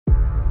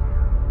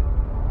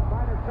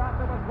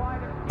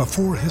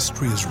Before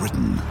history is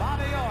written,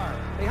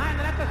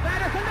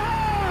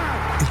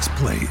 it's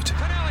played.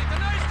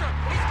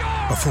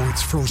 Before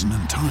it's frozen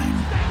in time,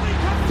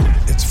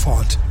 it's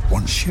fought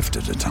one shift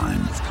at a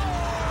time.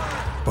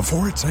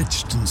 Before it's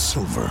etched in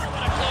silver,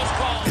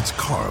 it's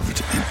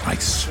carved in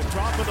ice.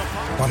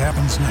 What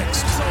happens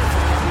next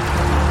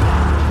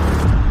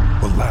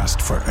will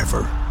last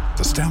forever.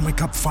 The Stanley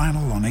Cup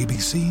Final on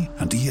ABC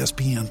and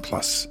ESPN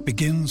Plus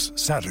begins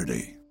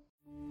Saturday.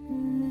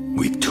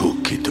 We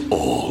took it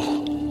all.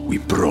 We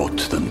brought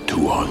them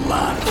to our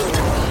land.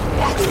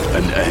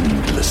 An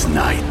endless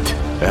night,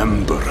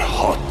 ember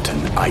hot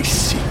and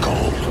icy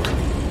cold.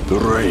 The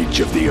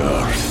rage of the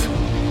earth.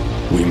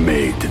 We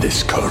made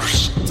this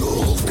curse.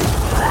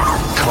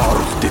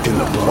 Carved it in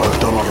the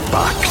blood on our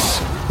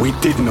backs. We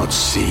did not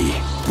see.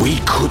 We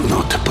could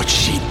not, but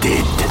she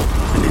did.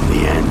 And in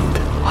the end...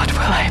 What will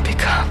I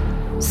become?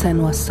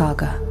 Senua's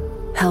Saga.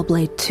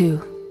 Hellblade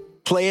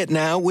 2. Play it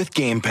now with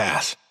Game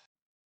Pass.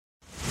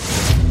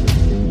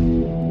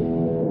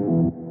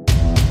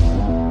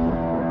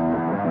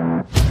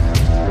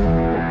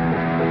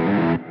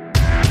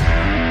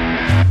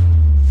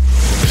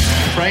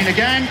 Rain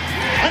again,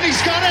 and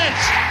he's got it!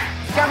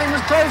 Gavin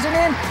was closing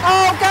in.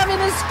 Oh, Gavin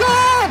has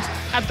scored!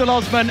 Abdul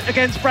Osman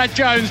against Brad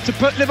Jones to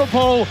put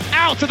Liverpool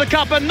out of the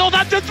cup, and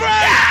Northampton 3!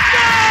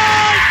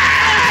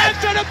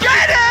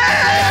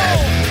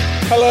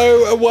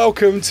 Hello and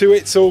welcome to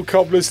It's All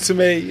Cobblers to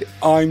Me.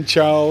 I'm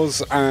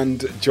Charles,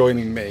 and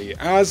joining me,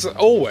 as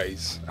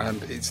always,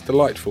 and it's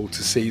delightful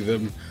to see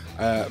them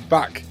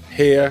back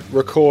here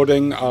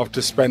recording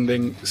after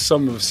spending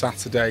some of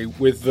Saturday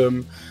with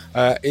them.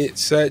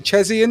 It's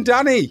Chezzy and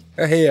Danny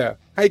are here.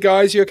 Hey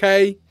guys, you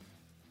okay?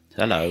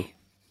 Hello.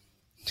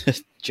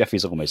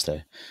 Jeffy's almost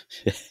there.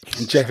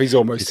 Jeffy's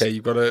almost here.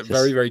 You've got a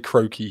very, very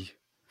croaky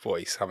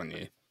voice, haven't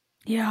you?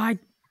 Yeah,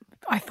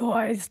 I thought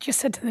I just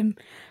said to them,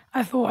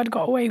 I thought I'd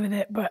got away with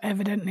it, but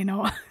evidently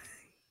not.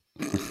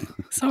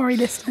 Sorry,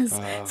 listeners.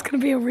 It's going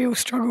to be a real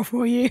struggle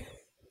for you.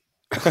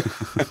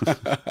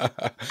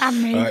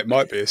 And me. It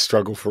might be a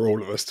struggle for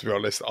all of us, to be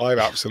honest. I'm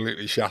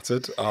absolutely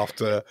shattered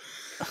after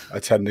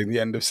attending the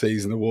end of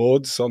season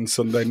awards on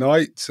Sunday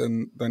night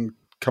and then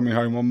coming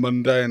home on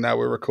Monday, and now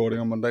we're recording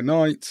on Monday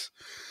night.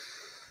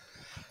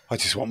 I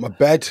just want my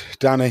bed,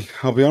 Danny,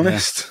 I'll be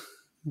honest.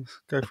 Yeah.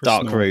 Go for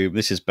dark room.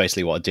 This is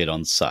basically what I did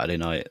on Saturday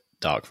night.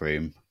 Dark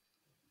room.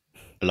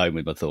 Alone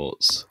with my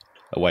thoughts.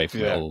 Away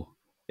from it all.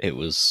 It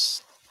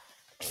was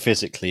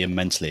physically and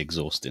mentally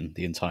exhausting,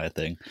 the entire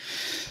thing.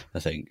 I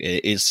think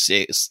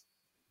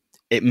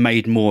it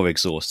made more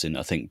exhausting,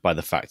 I think, by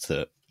the fact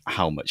that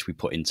how much we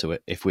put into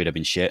it. If we'd have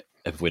been shit,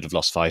 if we'd have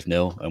lost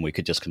 5-0 and we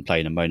could just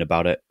complain and moan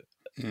about it,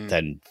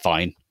 then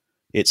fine.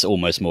 It's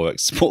almost more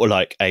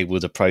like able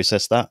to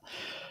process that.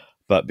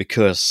 But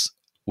because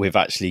we've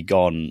actually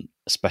gone,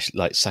 especially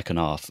like second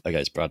half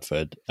against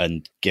Bradford,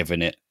 and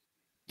given it,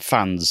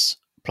 fans,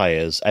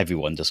 players,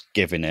 everyone just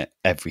giving it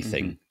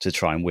everything to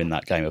try and win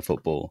that game of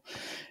football,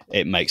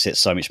 it makes it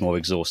so much more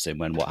exhausting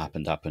when what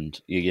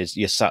happened.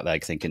 You're sat there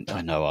thinking,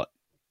 I know what,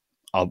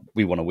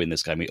 we want to win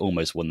this game. We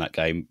almost won that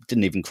game.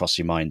 Didn't even cross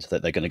your mind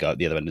that they're going to go at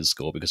the other end of the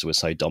score because we're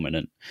so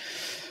dominant.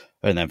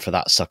 And then for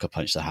that sucker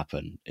punch to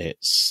happen,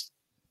 it's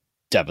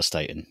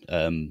devastating.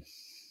 And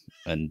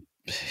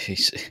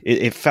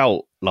it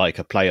felt like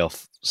a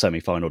playoff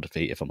semi-final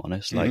defeat, if I'm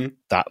honest. Like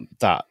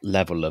that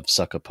level of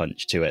sucker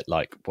punch to it,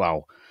 like,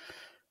 wow,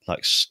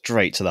 like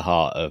straight to the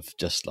heart of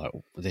just like,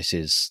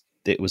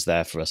 it was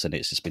there for us and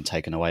it's just been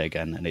taken away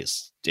again. And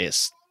it's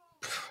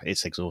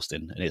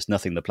exhausting, and it's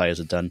nothing the players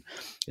have done.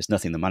 It's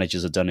nothing the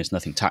managers have done. It's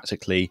nothing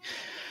tactically.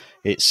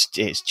 It's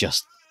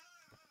just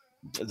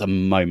the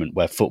moment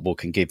where football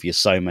can give you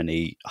so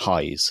many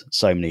highs,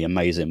 so many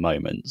amazing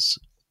moments,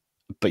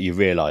 but you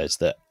realise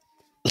that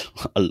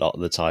a lot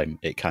of the time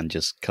it can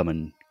just come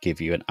and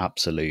give you an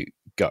absolute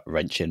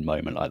gut-wrenching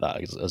moment like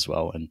that as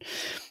well. And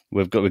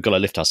we've got to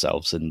lift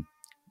ourselves and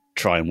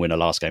try and win a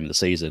last game of the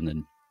season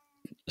and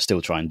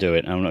still try and do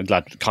it. And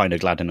I'm kind of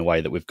glad in a way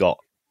that we've got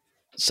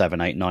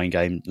 7, 8,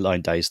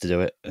 9 days to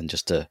do it, and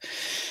just to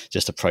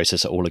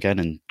process it all again.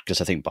 And because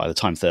I think by the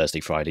time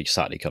Thursday, Friday,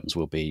 Saturday comes,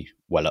 we'll be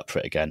well up for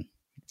it again.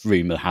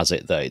 Rumour has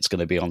it that it's going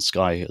to be on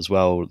Sky as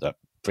well. That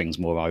brings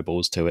more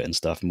eyeballs to it and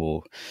stuff,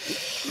 more,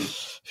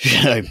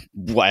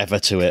 whatever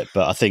to it.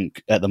 But I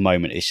think at the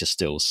moment it's just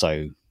still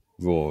so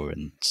raw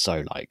and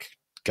so like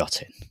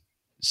gutting,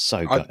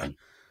 so gutting.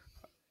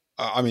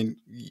 I mean,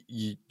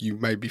 you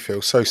made me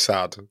feel so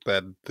sad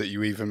then that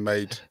you even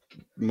made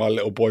my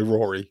little boy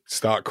Rory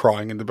start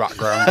crying in the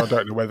background. I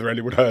don't know whether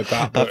anyone heard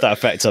that. Had that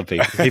effect on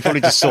people. He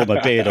probably just saw my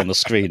beard on the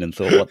screen and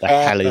thought, what the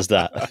hell is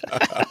that?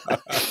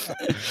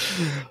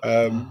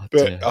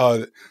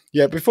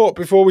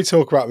 Before we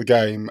talk about the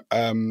game,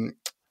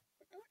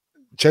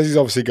 Chezzy's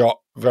obviously got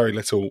very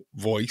little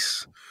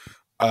voice.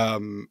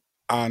 And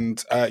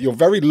you're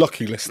very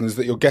lucky, listeners,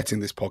 that you're getting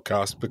this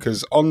podcast,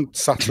 because on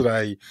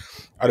Saturday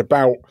at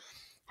about,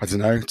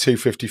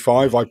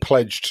 2:55, I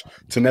pledged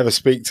to never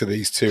speak to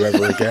these two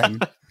ever again.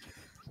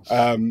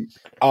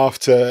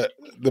 After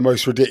the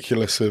most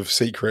ridiculous of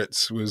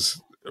secrets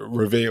was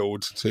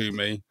revealed to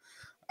me.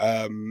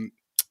 I'm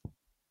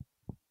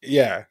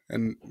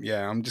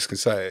just gonna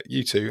say it.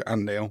 You two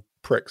and Neil,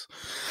 pricks.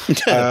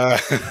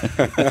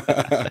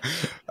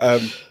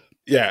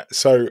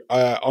 So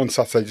on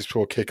Saturday, just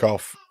before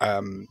kick-off,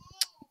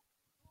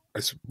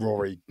 as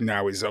Rory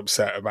now is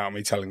upset about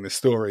me telling this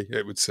story,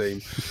 it would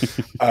seem,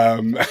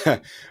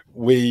 I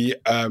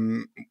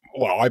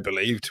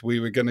believed we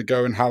were going to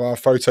go and have our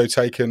photo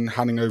taken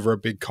handing over a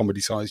big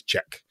comedy-sized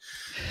cheque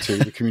to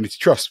the Community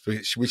Trust,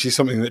 which is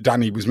something that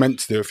Danny was meant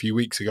to do a few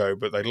weeks ago,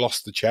 but they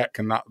lost the cheque,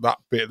 and that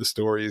bit of the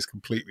story is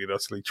completely and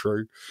utterly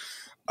true.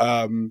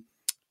 For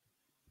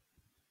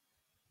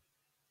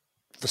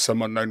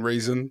some unknown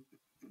reason,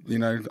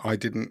 I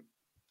didn't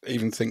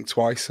even think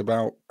twice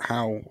about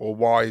how or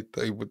why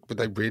would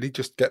they really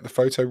just get the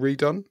photo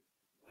redone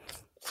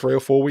 3 or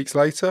 4 weeks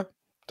later?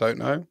 Don't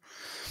know.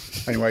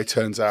 Anyway,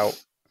 turns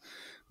out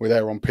we're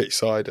there on pitch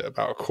side at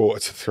about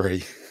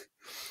 2:45,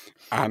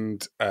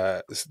 and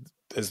as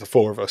the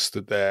four of us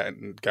stood there,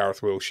 and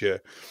Gareth Wilshere,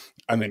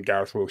 and then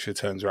Gareth Wilshere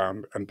turns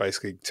around and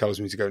basically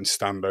tells me to go and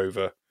stand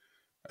over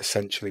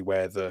essentially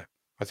where the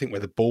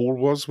ball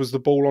was the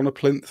ball on a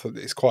plinth.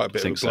 It's quite a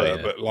bit of a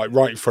blur, but like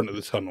right in front of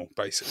the tunnel,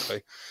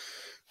 basically.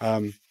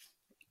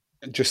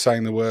 Just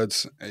saying the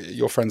words,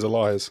 your friends are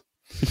liars.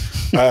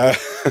 And I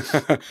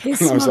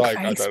was like,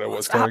 I don't know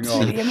what's going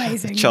on.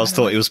 Amazing, Charles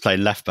thought he was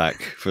playing left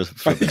back for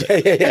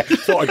yeah.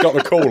 Thought I got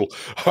the call.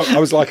 I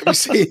was like, have you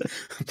seen?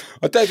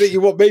 I don't think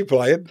you want me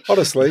playing.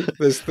 Honestly,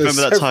 there's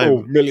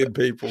several million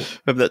people.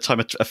 Remember that time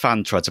a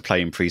fan tried to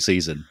play in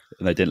pre-season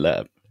and they didn't let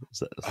him?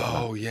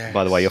 Yeah.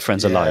 By the way, your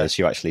friends are liars.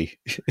 You actually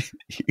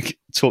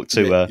talk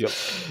to.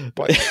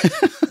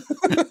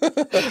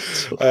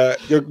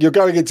 You're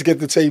going in to give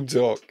the team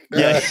talk.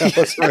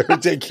 That's very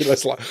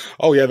ridiculous. Like,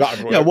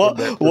 that. Yeah. What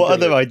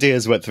other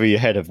ideas went through your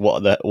head of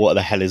what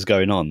the hell is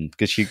going on?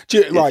 Because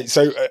right.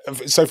 So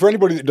for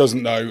anybody that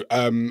doesn't know,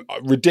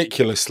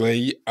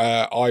 ridiculously,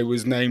 I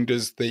was named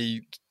as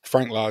the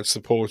Frank Large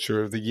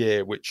Supporter of the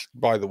Year, which,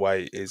 by the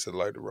way, is a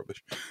load of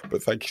rubbish.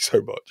 But thank you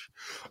so much.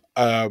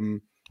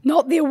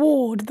 Not the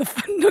award.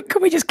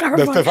 Can we just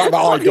clarify? The fact that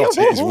I got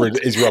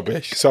it is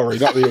rubbish. Sorry,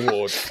 not the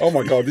award. Oh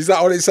my God, is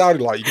that what it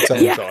sounded like? You can tell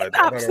I'm tired.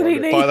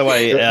 Absolutely. By the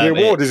way, the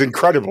award is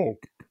incredible.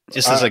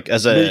 Just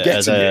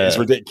it's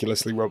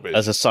ridiculously rubbish.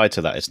 As a side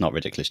to that, it's not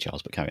ridiculous,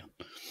 Charles. But carry on.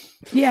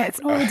 Yeah, it's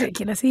not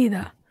ridiculous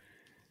either.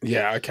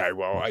 Yeah, okay.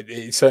 Well,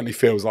 it certainly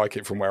feels like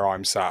it from where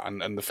I'm sat.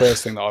 And the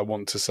first thing that I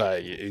want to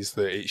say is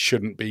that it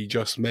shouldn't be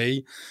just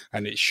me,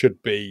 and it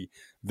should be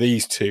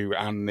these two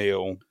and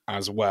Neil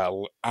as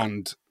well.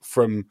 And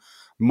from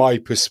my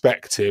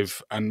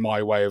perspective and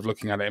my way of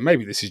looking at it,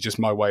 maybe this is just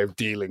my way of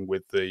dealing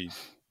with the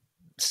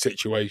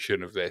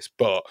situation of this,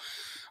 but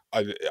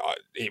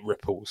it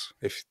ripples,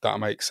 if that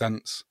makes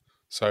sense.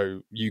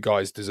 So you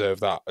guys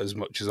deserve that as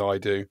much as I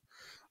do.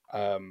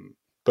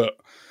 But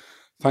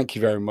thank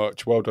you very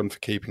much. Well done for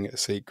keeping it a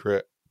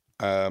secret.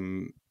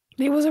 It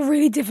was a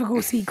really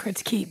difficult secret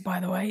to keep, by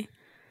the way.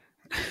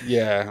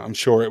 Yeah, I'm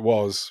sure it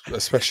was,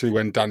 especially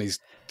when Danny's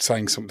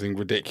saying something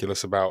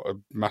ridiculous about a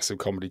massive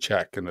comedy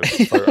check and a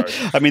photo.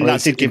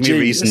 That did give me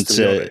reason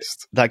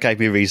that gave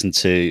me reason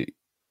to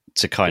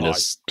kind of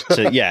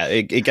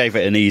it gave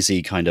it an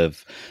easy kind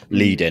of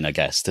lead in, I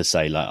guess, to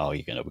say like,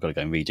 we've got to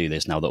go and redo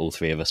this now that all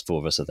four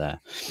of us are there.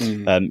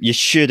 You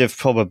should have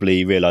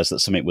probably realised that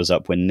something was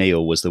up when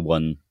Neil was the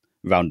one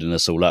rounding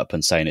us all up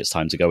and saying it's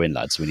time to go in,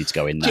 lads. We need to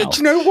go in now. Do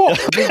you know what?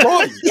 You're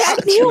right. Yeah,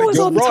 Neil was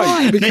on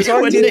time.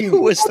 Because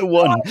Neil was the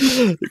one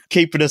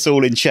keeping us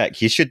all in check.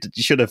 You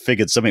should have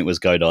figured something was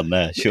going on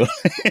there. Sure.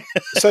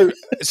 So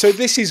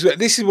this is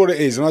what it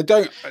is, and I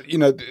don't.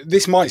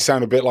 This might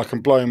sound a bit like I'm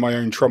blowing my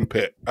own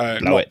trumpet.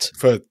 Not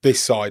for this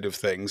side of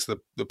things, the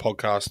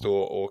podcast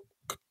or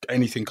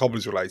anything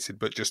Cobblers related,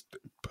 but just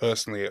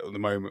personally at the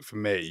moment for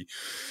me,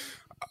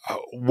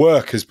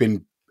 work has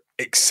been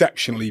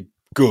exceptionally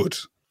good.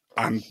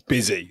 And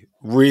busy,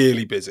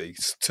 really busy,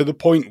 to the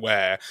point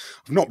where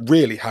I've not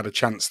really had a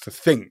chance to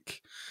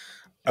think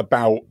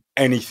about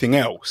anything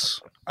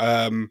else.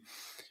 And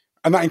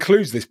that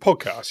includes this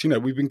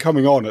podcast. We've been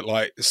coming on at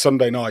like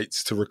Sunday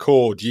nights to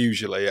record,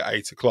 usually at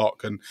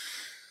 8:00, and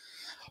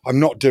I'm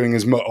not doing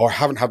as much, or I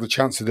haven't had the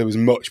chance to do as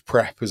much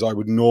prep as I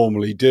would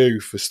normally do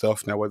for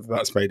stuff. Now, whether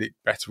that's made it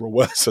better or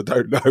worse, I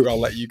don't know. I'll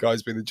let you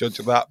guys be the judge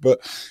of that.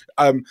 But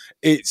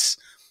it's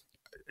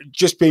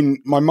just been,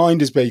 my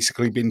mind has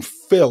basically been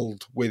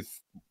filled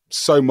with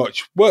so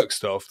much work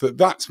stuff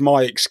that's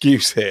my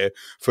excuse here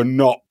for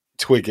not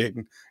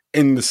twigging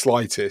in the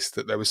slightest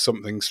that there was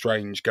something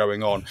strange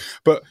going on.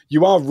 But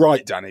you are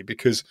right, Danny,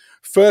 because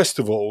first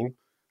of all,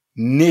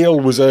 Neil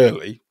was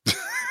early.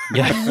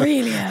 Yeah,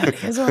 really early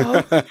as well.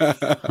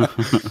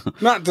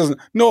 That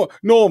doesn't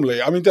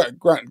normally. I mean,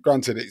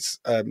 granted, it's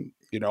I'm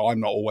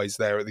not always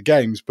there at the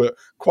games, but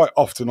quite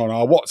often on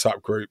our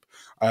WhatsApp group,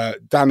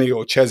 Danny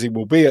or Chesy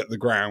will be at the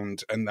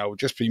ground and they'll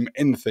just be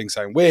in the thing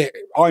saying,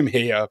 I'm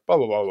here, blah,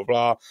 blah, blah, blah,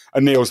 blah.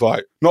 And Neil's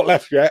like, not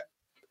left yet.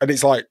 and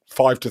it's like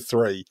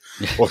 5-3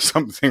 or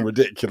something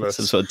ridiculous.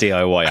 Some sort of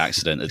DIY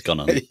accident had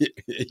gone on.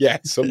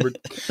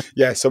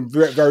 Some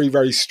very,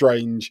 very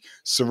strange,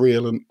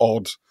 surreal and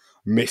odd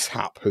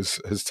mishap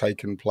has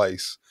taken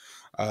place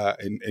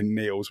in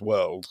Neil's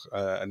world,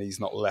 and he's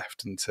not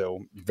left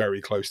until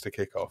very close to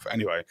kickoff.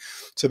 Anyway,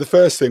 so the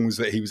first thing was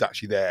that he was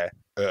actually there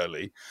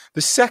early.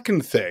 The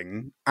second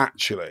thing,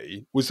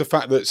 actually, was the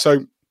fact that,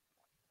 so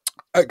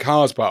at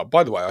Cars Bar,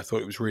 by the way, I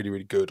thought it was really,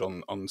 really good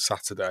on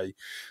Saturday.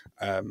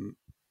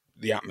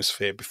 The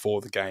atmosphere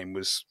before the game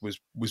was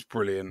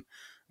brilliant.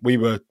 We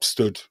were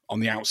stood on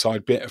the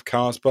outside bit of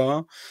Cars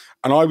Bar,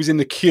 and I was in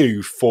the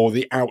queue for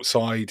the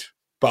outside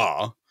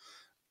bar,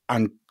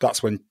 and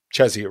that's when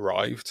Chesy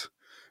arrived.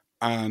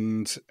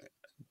 And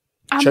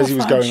Chesy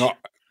was going up.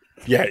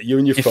 Yeah, you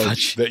and your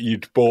fudge that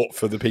you'd bought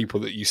for the people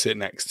that you sit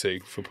next to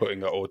for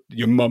putting up, or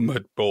your mum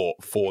had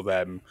bought for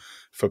them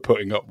for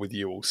putting up with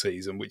you all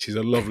season, which is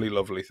a lovely,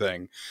 lovely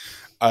thing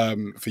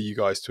for you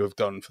guys to have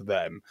done for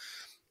them.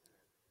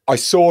 I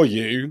saw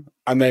you,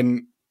 and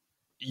then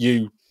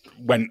you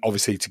went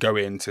obviously to go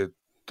in to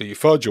do your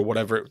fudge or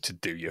whatever, to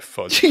do your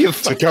fudge,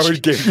 to go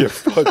and give your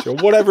fudge or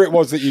whatever it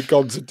was that you'd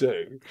gone to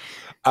do.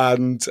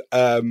 And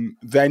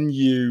then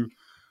you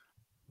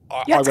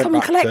had to come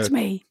and collect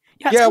me.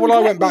 I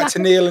went back to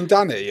Neil and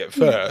Danny at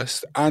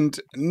first, and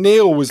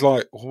Neil was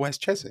like, well, where's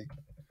Chesy?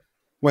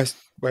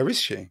 Where is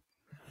she?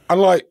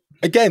 And like,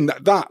 again,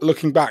 that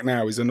looking back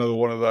now is another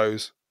one of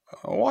those,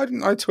 why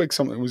didn't I twig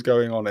something was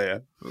going on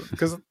here?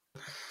 Because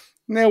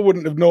Neil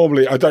wouldn't have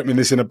normally, I don't mean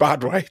this in a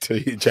bad way to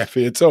you,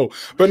 Jeffy, at all,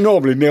 but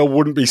normally Neil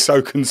wouldn't be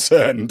so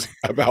concerned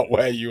about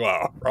where you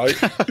are, right?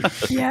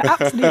 Yeah,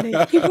 absolutely.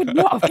 He would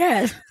not have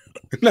cared.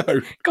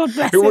 No. God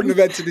bless him. It wouldn't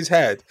have entered his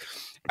head.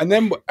 And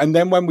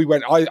then when we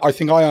went, I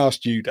think I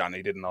asked you,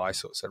 Danny, didn't I? I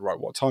sort of said, right,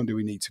 what time do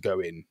we need to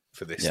go in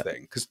for this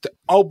thing? Because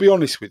I'll be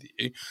honest with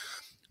you,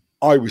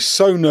 I was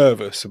so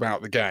nervous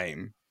about the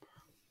game.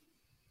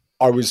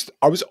 I was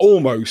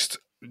almost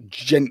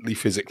gently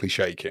physically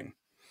shaking.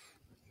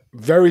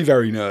 Very,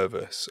 very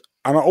nervous.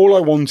 And all I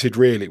wanted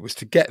really was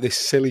to get this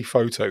silly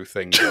photo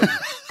thing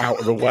out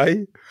of the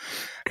way.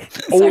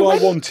 All I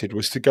wanted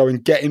was to go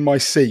and get in my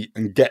seat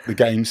and get the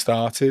game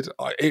started.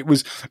 It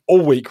was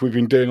all week we've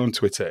been doing on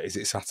Twitter, is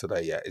it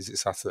Saturday yet? Is it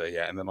Saturday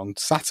yet? And then on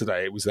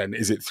Saturday it was then,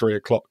 is it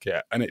 3:00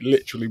 yet? And it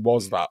literally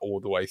was that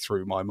all the way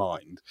through my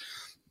mind.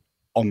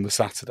 On the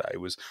Saturday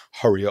was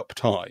hurry up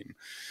time.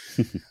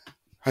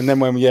 And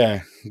then when,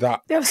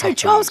 so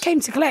Charles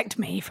came to collect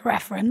me, for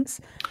reference.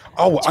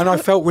 Oh, and I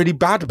felt really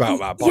bad about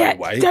that, by the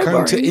way.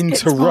 Going to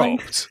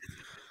interrupt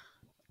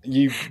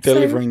you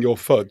delivering your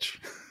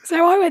fudge.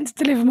 So I went to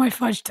deliver my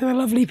fudge to the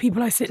lovely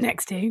people I sit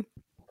next to.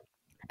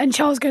 And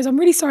Charles goes, I'm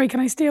really sorry,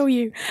 can I steal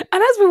you?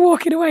 And as we're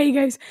walking away, he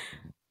goes,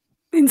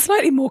 in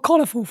slightly more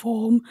colourful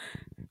form,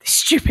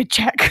 stupid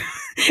check.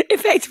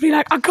 Effectively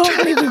like, I can't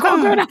believe we've got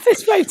to go and have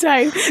this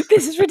photo.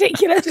 This is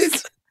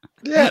ridiculous.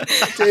 Yeah,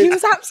 he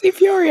was absolutely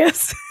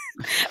furious.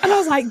 And I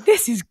was like,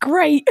 this is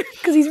great,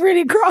 because he's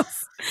really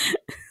cross.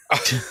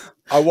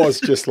 I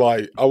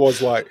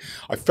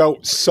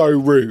felt so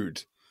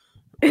rude.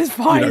 It's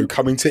fine.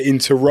 Coming to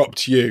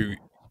interrupt you.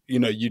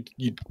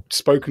 You'd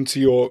spoken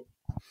to your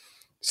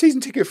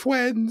season ticket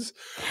friends.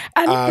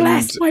 And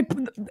bless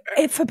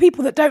for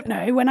people that don't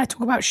know, when I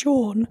talk about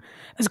Sean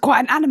as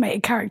quite an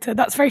animated character,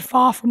 that's very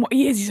far from what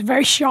he is. He's a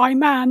very shy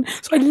man.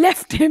 So I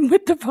left him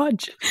with the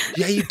fudge.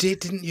 Yeah, you did,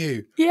 didn't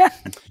you? Yeah.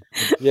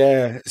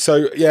 Yeah.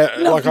 So,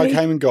 Lovely. like I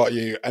came and got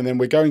you, and then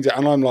we're going down,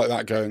 and I'm like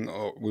that going,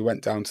 we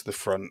went down to the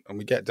front, and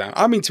we get down.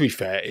 I mean, to be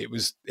fair, it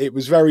was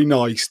very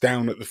nice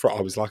down at the front.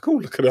 I was like, oh,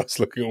 look at us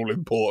looking all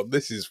important.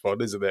 This is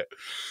fun, isn't it?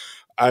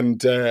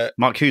 And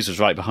Mark Hughes was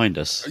right behind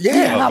us.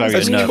 Yeah,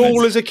 as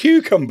cool as a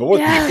cucumber.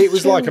 It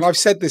was like, and I've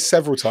said this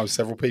several times,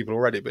 several people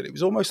already, but it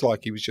was almost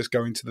like he was just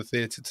going to the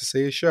theatre to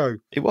see a show.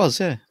 It was,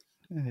 yeah.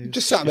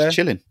 Just sat there,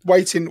 chilling,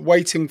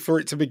 waiting for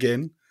it to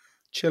begin,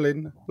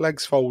 chilling,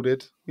 legs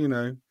folded,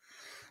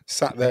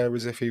 sat there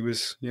as if he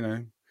was,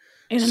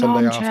 in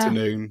Sunday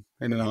afternoon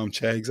in an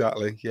armchair,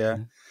 exactly, yeah.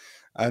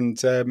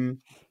 And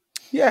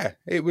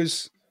it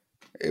was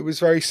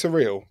very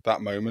surreal,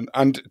 that moment.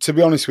 And to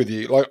be honest with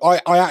you, like I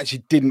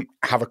actually didn't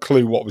have a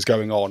clue what was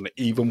going on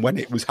even when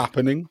it was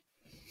happening.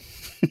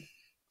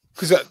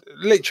 Because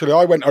literally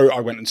I went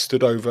and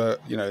stood over,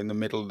 in the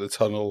middle of the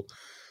tunnel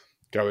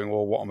going,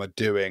 well, what am I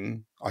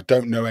doing? I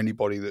don't know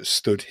anybody that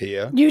stood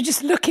here. You were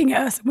just looking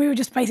at us and we were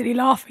just basically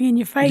laughing in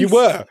your face. You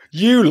were.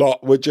 You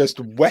lot were just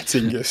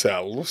wetting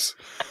yourselves.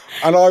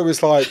 And I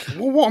was like,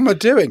 well, what am I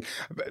doing?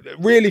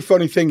 Really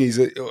funny thing is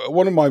that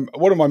one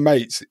of my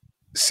mates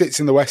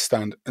sits in the West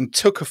Stand and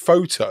took a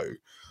photo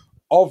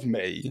of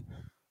me,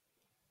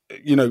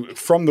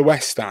 from the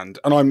West Stand,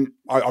 and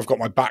I've got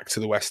my back to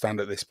the West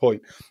Stand at this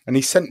point, and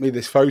he sent me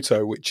this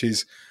photo, which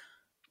is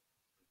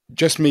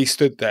just me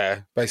stood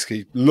there,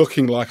 basically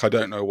looking like I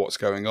don't know what's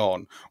going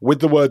on, with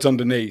the words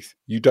underneath,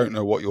 "You don't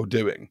know what you're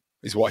doing,"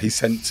 is what he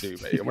sent to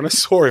me. And when I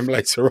saw him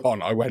later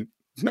on, I went,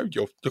 "No,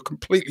 you're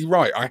completely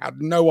right. I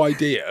had no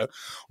idea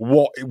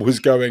what was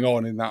going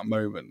on in that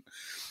moment."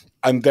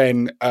 And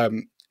then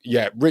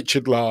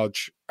Richard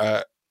Large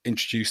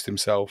introduced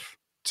himself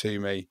to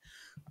me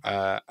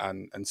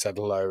and said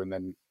hello, and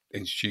then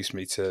introduced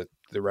me to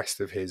the rest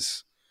of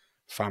his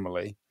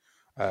family.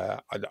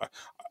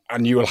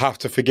 And you will have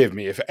to forgive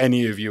me if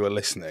any of you are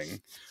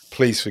listening.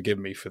 Please forgive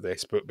me for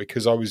this, but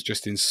because I was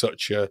just in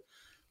such a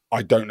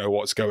I don't know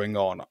what's going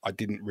on, I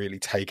didn't really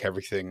take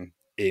everything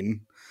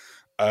in.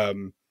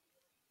 And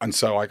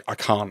so I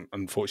can't,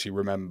 unfortunately,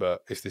 remember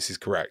if this is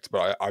correct,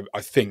 but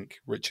I think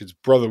Richard's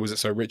brother was it.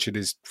 So Richard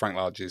is Frank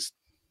Large's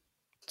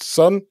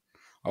son,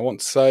 I want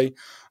to say.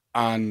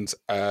 And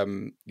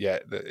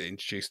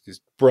introduced his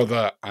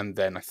brother and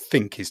then I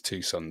think his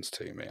two sons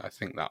to me. I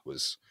think that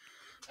was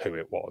who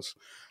it was.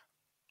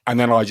 And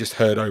then I just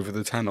heard over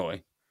the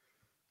tannoy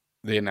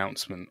the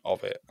announcement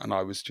of it. And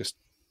I was just,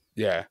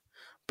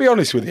 be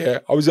honest with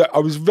you, I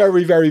was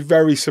very, very,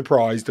 very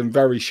surprised and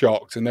very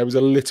shocked. And there was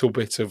a little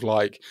bit of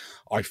like,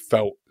 I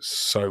felt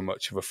so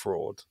much of a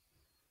fraud.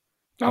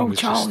 Oh,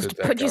 Charles,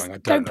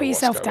 don't put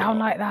yourself down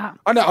like that.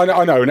 I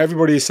know, and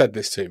everybody has said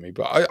this to me,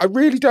 but I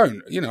really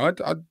don't.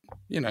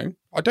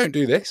 I don't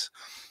do this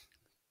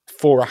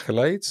for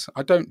accolades.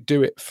 I don't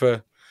do it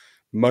for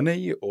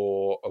money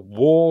or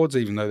awards,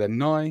 even though they're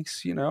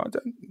nice.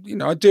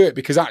 I do it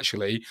because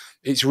actually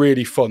it's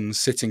really fun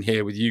sitting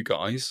here with you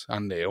guys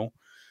and Neil,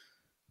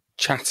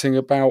 chatting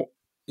about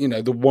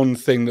the one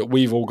thing that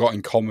we've all got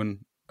in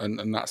common,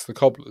 and that's the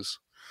Cobblers,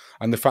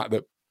 and the fact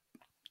that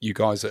you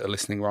guys that are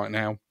listening right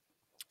now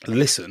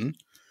listen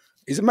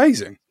is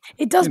amazing.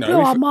 It does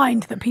blow our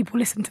mind that people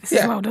listen to this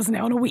as well, doesn't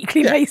it, on a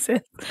weekly basis?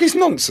 It's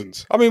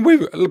nonsense. I mean,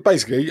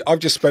 I've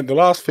just spent the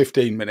last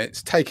 15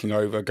 minutes taking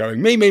over,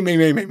 going me,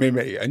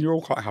 and you're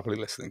all quite happily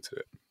listening to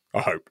it. I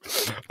hope.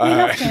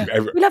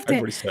 We loved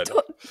it.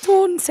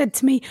 Dawn said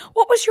to me,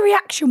 "What was your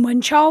reaction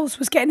when Charles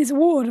was getting his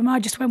award?" And I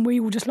just went,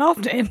 "We all just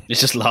laughed at him." He's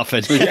just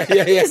laughing. Yeah.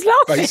 Just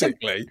laughing.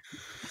 Basically.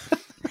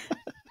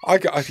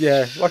 Like I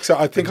said,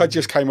 I think I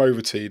just came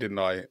over to you, didn't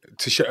I?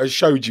 I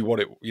showed you what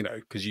it,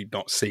 because you'd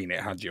not seen it,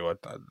 had you? I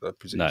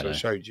presume no. I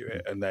showed you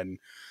it and then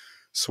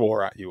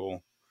swore at you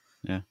all.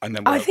 Yeah, and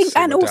then I think,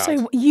 and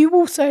also you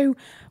also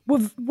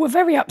were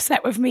very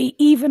upset with me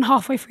even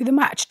halfway through the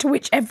match, to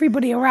which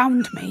everybody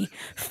around me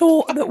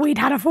thought that we'd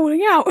had a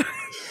falling out.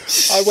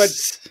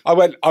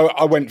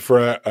 I went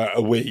for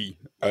a wee.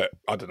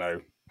 I don't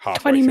know,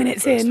 20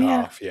 minutes in,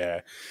 half,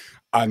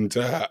 and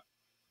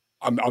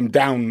I'm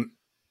down.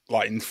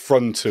 Like in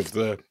front of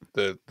the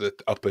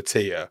upper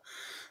tier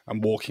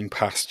and walking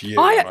past you.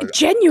 I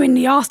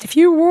genuinely asked if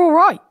you were all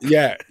right.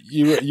 Yeah,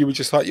 you were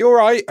just like, "You're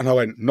all right?" And I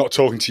went, "Not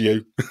talking to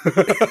you."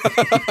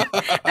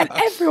 And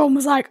everyone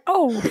was like,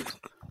 "Oh."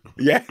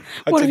 Yeah.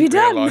 What have you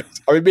done?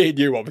 I mean, me and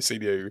you obviously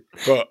knew,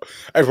 but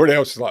everyone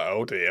else was like,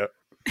 "Oh dear.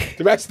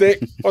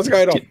 Domestic, what's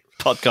going on?"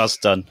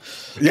 Podcast done.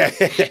 Yeah.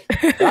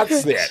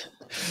 That's it.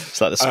 It's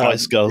like the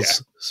Spice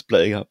Girls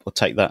splitting up. I'll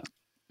take that.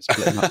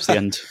 Splitting up's the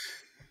end.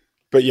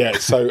 But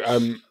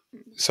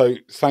so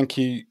thank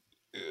you.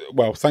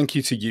 Well, thank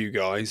you to you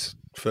guys,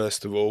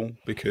 first of all,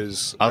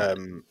 because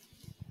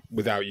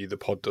without you, the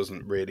pod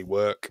doesn't really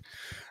work.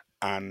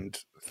 And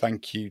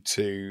thank you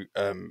to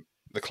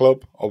the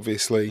club,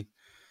 obviously,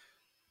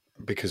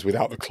 because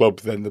without the club,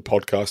 then the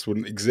podcast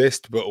wouldn't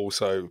exist. But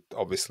also,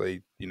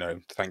 obviously,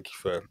 thank you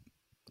for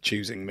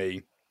choosing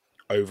me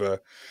over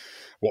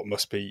what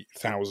must be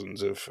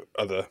thousands of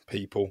other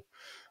people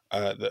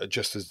that are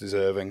just as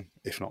deserving,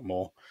 if not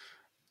more.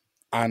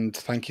 And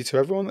thank you to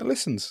everyone that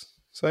listens.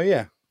 So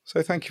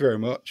thank you very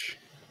much.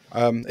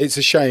 It's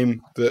a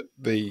shame that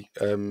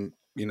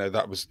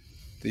that was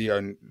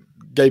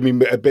gave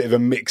me a bit of a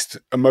mixed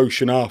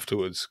emotion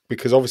afterwards,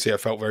 because obviously I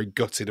felt very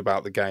gutted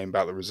about the game,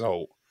 about the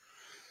result.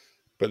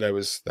 But there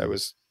was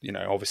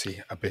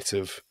obviously a bit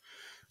of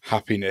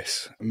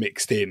happiness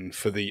mixed in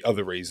for the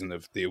other reason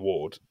of the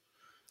award.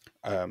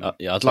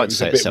 I'd like to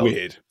say it's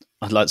weird.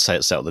 I'd like to say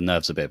it settled the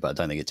nerves a bit, but I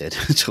don't think it did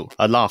at all.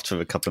 I laughed for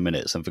a couple of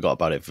minutes and forgot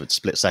about it for a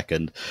split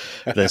second.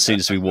 Then as soon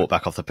as we walked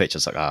back off the pitch,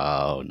 it's like,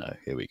 oh no,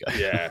 here we go.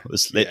 Yeah, I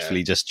was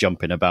literally just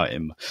jumping about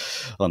him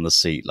on the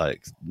seat.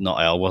 Like,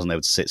 I wasn't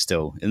able to sit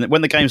still. And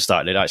when the game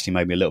started, it actually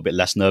made me a little bit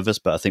less nervous.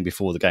 But I think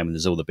before the game, when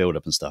there's all the build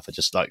up and stuff, I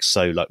just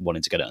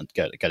wanting to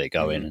get it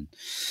going. And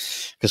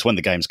because when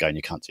the game's going,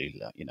 you can't do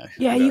that,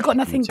 Yeah, you've got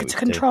nothing to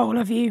control,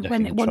 have you?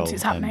 Once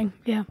it's happening.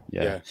 Yeah.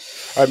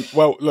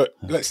 Well, look,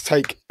 let's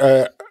take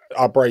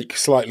our break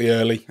slightly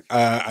early,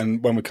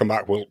 and when we come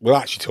back, we'll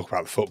actually talk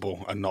about the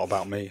football and not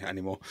about me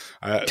anymore.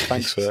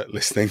 Thanks for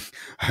listening.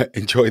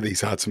 Enjoy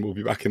these ads, and we'll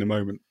be back in a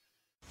moment.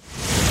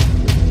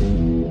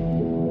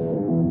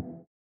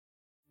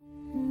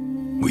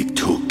 We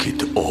took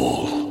it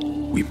all.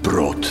 We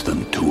brought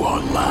them to our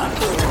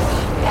land.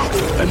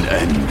 An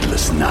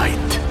endless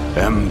night,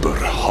 ember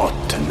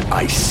hot and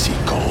icy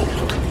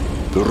cold.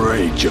 The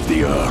rage of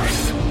the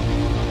earth.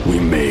 We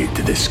made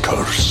this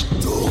curse.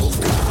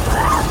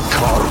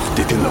 Carved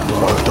it in the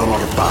blood on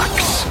our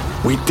backs.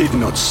 We did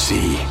not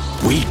see.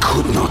 We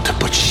could not,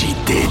 but she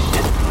did.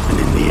 And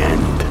in the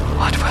end,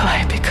 what will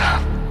I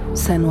become?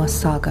 Senua's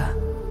Saga.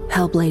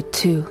 Hellblade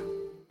 2.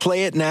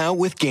 Play it now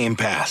with Game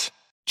Pass.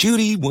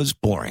 Judy was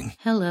boring.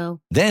 Hello.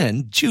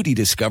 Then Judy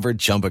discovered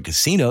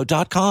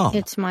ChumbaCasino.com.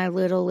 It's my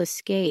little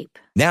escape.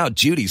 Now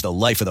Judy's the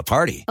life of the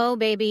party. Oh,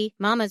 baby,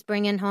 mama's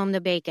bringing home the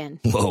bacon.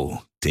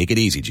 Whoa, take it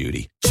easy,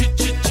 Judy.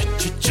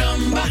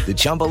 The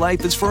Chumba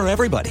life is for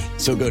everybody.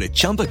 So go to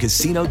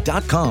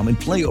ChumbaCasino.com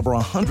and play over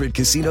 100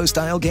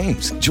 casino-style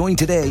games. Join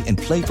today and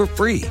play for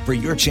free for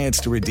your chance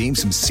to redeem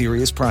some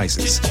serious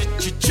prizes.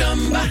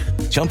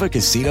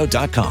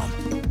 ChumbaCasino.com.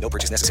 No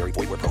purchase necessary.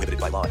 Void where prohibited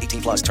by law.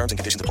 18 plus terms and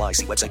conditions apply.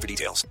 See website for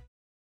details.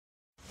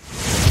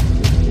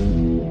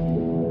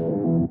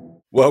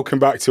 Welcome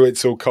back to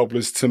It's All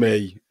Cobblers to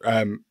Me.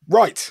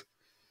 Right.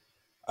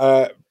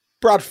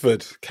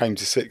 Bradford came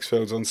to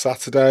Sixfields on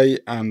Saturday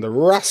and the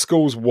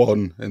Rascals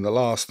won in the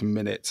last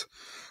minute.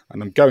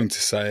 And I'm going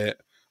to say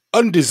it,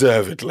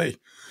 undeservedly,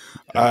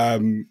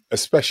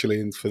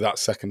 especially for that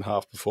second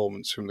half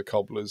performance from the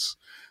Cobblers.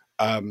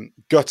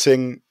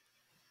 Gutting,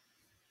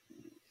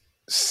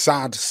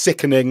 sad,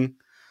 sickening,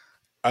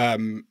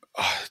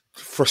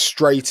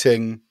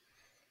 frustrating,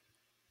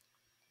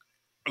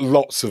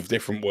 lots of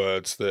different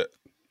words that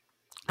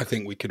I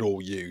think we could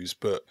all use,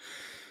 but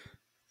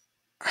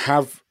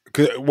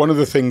one of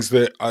the things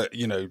that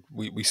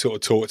we sort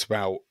of talked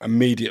about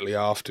immediately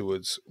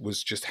afterwards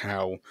was just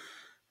how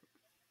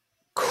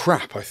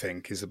crap, I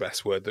think, is the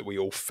best word, that we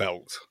all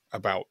felt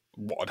about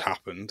what had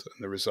happened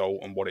and the result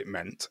and what it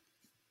meant.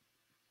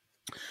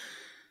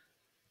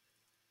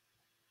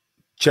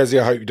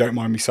 Chesy, I hope you don't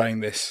mind me saying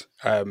this.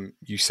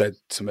 You said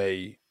to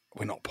me,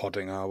 "We're not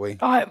podding, are we?"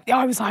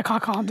 I was like, I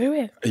can't do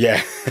it.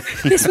 Yeah.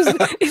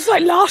 It's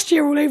like last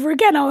year all over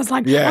again. I was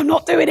like, I'm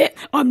not doing it.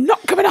 I'm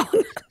not coming on.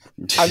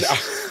 And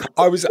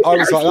I was like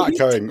that,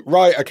 going,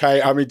 right,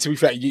 okay. I mean, to be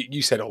fair,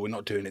 you said, we're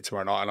not doing it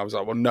tomorrow night. And I was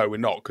like, well, no, we're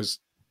not, because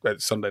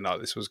Sunday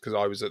night, this was because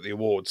I was at the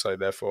awards, so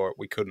therefore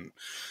we couldn't.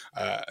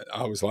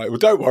 I was like, well,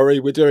 don't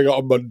worry, we're doing it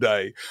on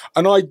Monday.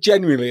 And I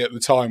genuinely, at the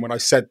time when I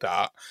said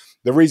that,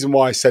 the reason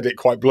why I said it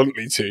quite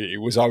bluntly to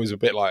you was I was a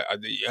bit like,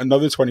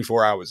 another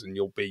 24 hours and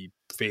you'll be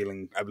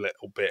feeling a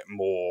little bit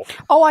more.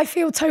 Oh, I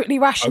feel totally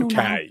rational.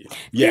 Okay. Now.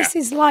 Yeah. This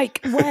is like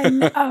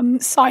when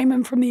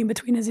Simon from The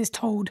In-Betweeners is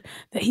told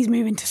that he's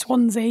moving to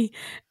Swansea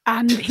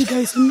and he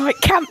goes and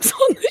like camps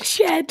on the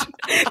shed.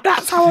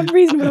 That's how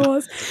unreasonable it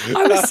was.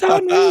 I was so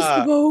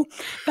unreasonable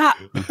that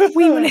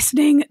we were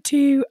listening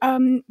to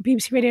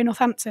BBC Radio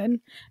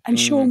Northampton and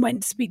Sean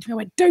went to speak to me. I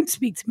went, don't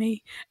speak to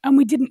me. And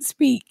we didn't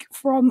speak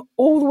from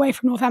all the way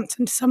from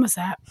Northampton to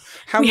Somerset.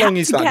 How long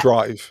is that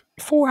drive?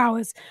 4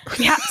 hours.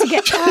 We had to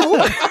get out.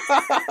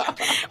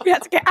 We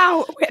had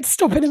to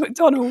stop in a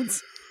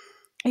McDonald's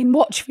in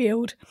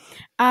Watchfield.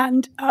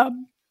 And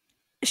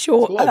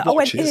sure, I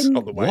went in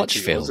on the way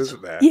Watchfield,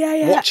 isn't there?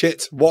 Yeah.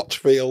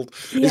 Watchfield.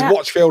 Yeah. Is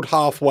Watchfield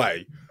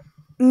halfway?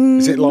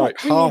 Is it like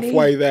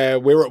halfway really. there?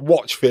 We're at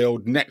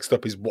Watchfield. Next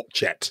up is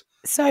Watchet.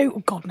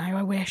 So, God no,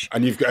 I wish.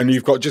 And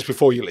you've got just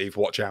before you leave,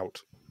 Watch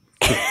Out.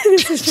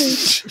 This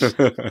is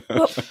true.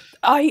 Well,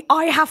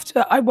 I have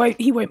to.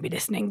 He won't be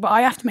listening, but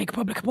I have to make a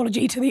public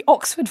apology to the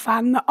Oxford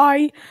fan that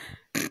I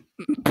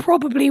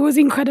probably was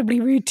incredibly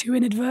rude to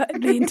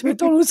inadvertently into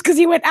McDonald's, because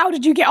he went, "How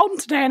did you get on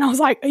today?" And I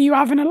was like, "Are you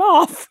having a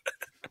laugh?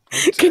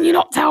 Can you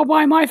not tell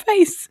by my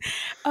face?"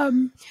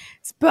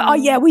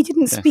 But we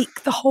didn't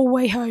speak the whole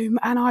way home,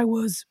 and I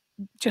was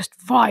just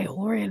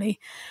vile,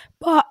 really.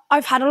 But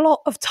I've had a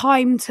lot of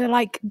time to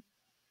like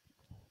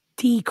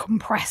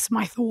decompress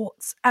my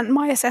thoughts, and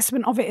my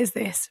assessment of it is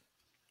this: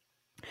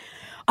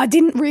 I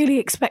didn't really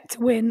expect to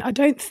win. I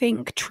don't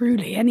think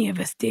truly any of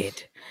us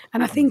did.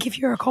 And I think if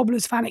you're a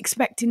Cobblers fan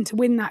expecting to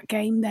win that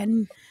game,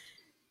 then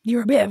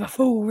you're a bit of a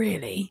fool,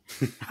 really.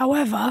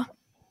 However,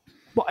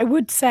 what I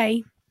would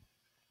say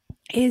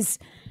is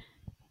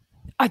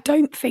I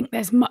don't think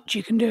there's much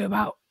you can do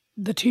about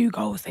the 2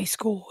 goals they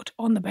scored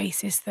on the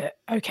basis that,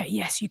 okay,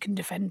 yes, you can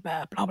defend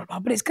better, blah, blah, blah,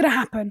 but it's going to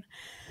happen.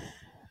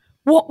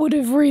 What would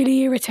have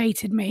really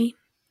irritated me,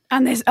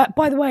 and there's,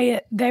 by the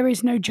way, there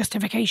is no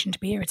justification to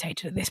be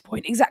irritated at this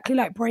point. Exactly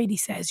like Brady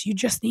says, you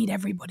just need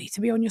everybody to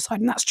be on your side,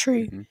 and that's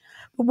true. Mm-hmm.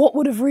 But what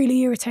would have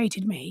really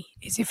irritated me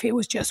is if it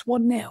was just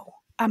 1-0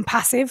 and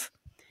passive.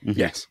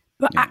 Yes.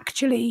 But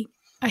actually,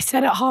 I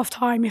said at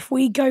half-time, if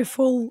we go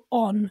full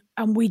on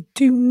and we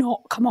do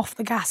not come off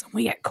the gas and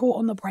we get caught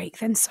on the break,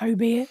 then so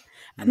be it.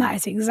 And that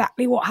is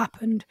exactly what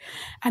happened.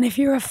 And if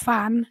you're a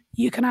fan,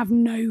 you can have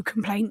no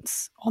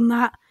complaints on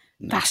that.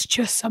 No. That's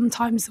just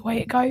sometimes the way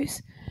it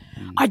goes.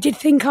 I did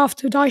think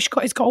after Dyche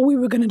got his goal, we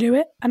were going to do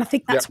it. And I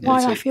think that's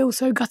why I feel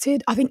so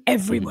gutted. I think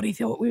everybody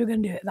thought we were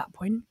going to do it at that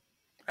point.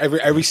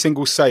 Every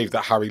single save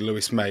that Harry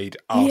Lewis made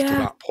after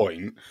that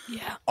point,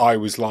 I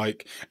was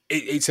like,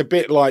 it's a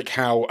bit like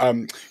how,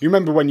 you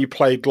remember when you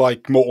played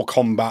like Mortal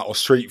Kombat or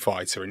Street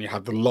Fighter and you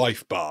had the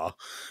life bar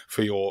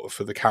for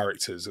the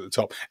characters at the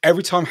top.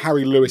 Every time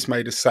Harry Lewis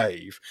made a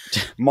save,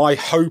 my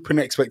hope and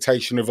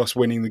expectation of us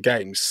winning the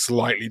game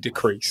slightly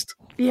decreased.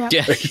 Yeah.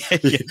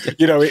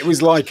 You know, it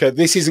was like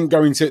this isn't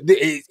going to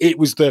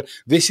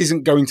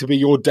be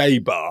your day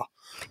bar.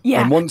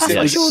 Yeah, and once that's it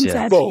what was Sean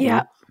said. full,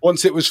 yeah.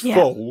 Once it was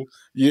full,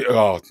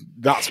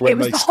 that's when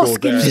they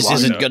scored there. This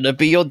isn't going to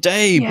be your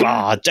day,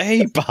 bar.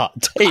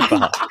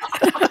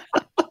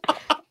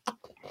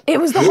 It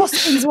was the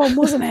Hoskins one,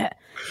 wasn't it?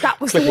 That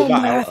was the one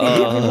where I think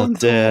everyone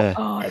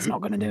thought, it's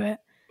not going to do it.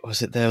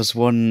 Was it? There was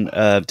one.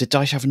 Did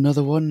Dyche have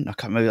another one? I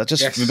can't remember. I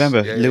just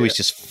remember Lewis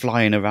just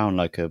flying around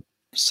like a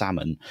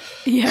salmon,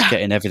 just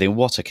getting everything.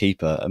 What a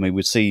keeper! I mean,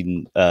 we'd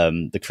seen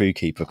the Crew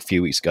keeper a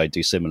few weeks ago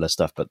do similar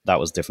stuff, but that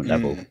was a different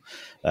level.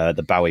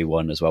 The Bowie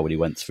one as well when he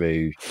went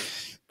through.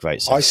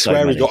 Great. I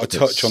swear he got a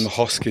touch on the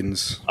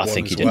Hoskins. I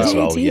think he did as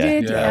well.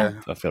 Yeah,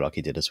 I feel like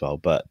he did as well.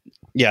 But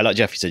yeah, like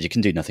Jeffrey said, you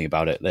can do nothing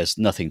about it. There's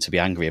nothing to be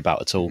angry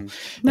about at all.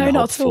 No,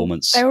 not at all.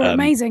 They were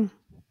amazing.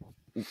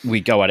 We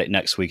go at it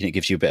next week and it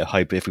gives you a bit of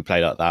hope. If we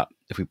play like that,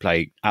 if we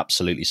play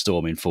absolutely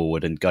storming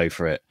forward and go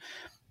for it,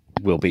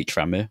 we'll beat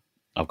Tranmere.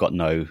 I've got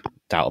no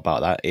doubt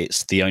about that.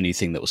 It's the only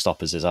thing that will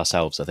stop us is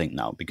ourselves, I think,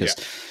 now, because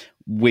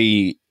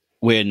we're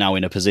now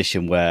in a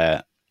position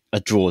where a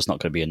draw is not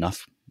going to be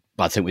enough.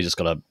 But I think we just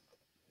got to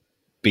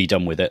be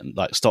done with it.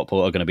 Like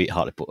Stockport are going to beat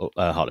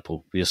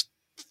Hartlepool. We just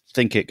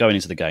think it going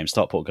into the game.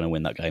 Stockport are going to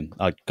win that game.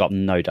 I've got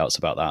no doubts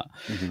about that.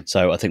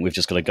 So I think we've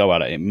just got to go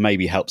at it. It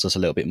maybe helps us a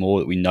little bit more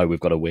that we know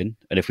we've got to win.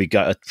 And if we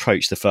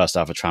approach the first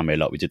half of Tranmere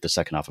like we did the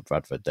second half of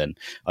Bradford, then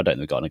I don't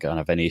think we're going to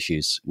have any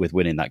issues with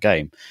winning that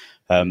game.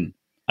 And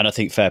I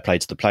think fair play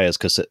to the players,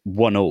 because at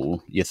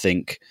 1-1, you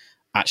think,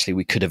 actually,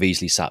 we could have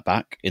easily sat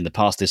back. In the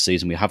past this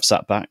season, we have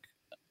sat back,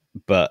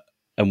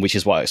 and which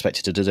is what I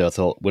expected to do. I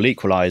thought we'll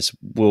equalise.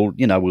 We'll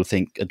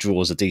think a draw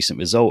is a decent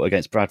result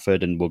against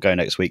Bradford, and we'll go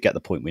next week, get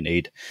the point we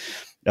need,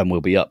 and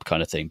we'll be up,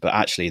 kind of thing. But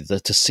actually,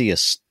 to see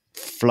us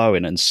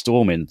flowing and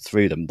storming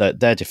through them,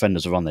 their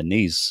defenders are on their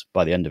knees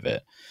by the end of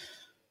it.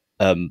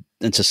 And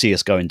to see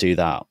us go and do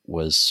that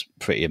was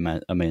pretty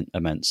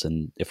immense.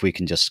 And if we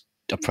can just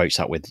approach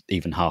that with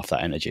even half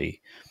that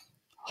energy,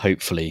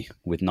 hopefully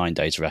with 9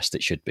 days rest,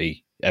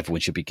 everyone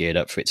should be geared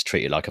up for it to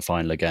treat it like a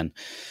final again.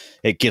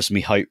 It gives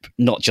me hope,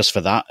 not just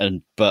for that,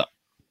 but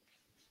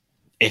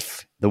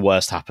if the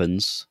worst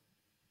happens,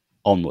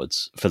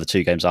 onwards for the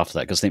 2 games after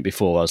that. Because I think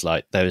before I was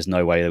like, there is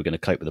no way they were going to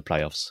cope with the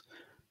playoffs.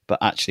 But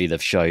actually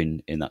they've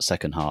shown in that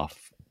second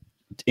half,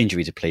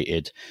 injury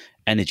depleted,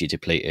 energy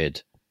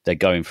depleted, they're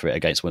going for it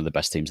against one of the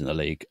best teams in the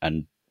league.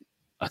 And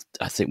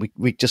I think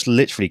we just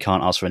literally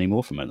can't ask for any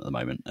more from it at the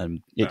moment.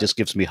 And it just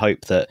gives me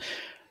hope that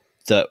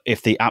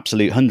if the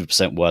absolute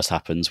 100% worst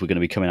happens, we're going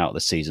to be coming out of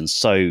the season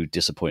so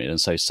disappointed and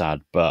so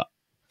sad. But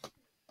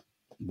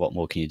what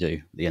more can you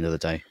do at the end of the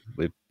day?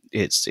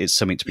 It's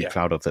something to be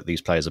proud of that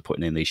these players are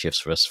putting in these shifts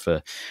for us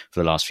for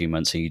the last few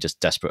months. And you're just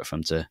desperate for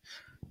them to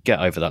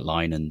get over that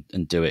line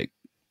and do it.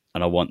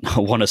 And I want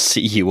to see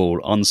you all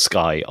on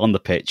Sky, on the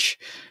pitch,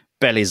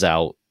 bellies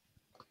out,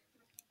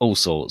 all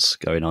sorts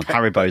going on.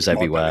 Haribo's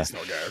everywhere.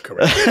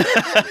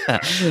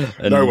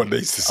 No one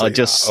needs to see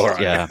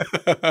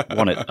that.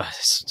 Want it. I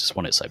just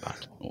want it so bad.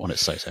 I want it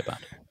so bad.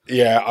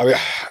 Yeah, I mean,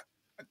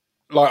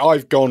 like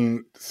I've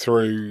gone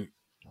through.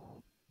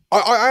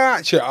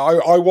 I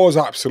was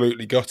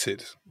absolutely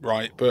gutted,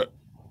 right? But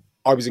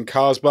I was in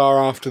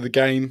Carsbar after the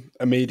game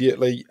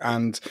immediately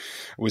and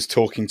was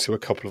talking to a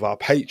couple of our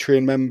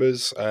Patreon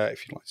members.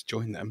 If you'd like to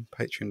join them,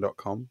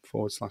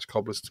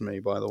 patreon.com/cobblers to me,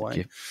 by the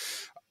way.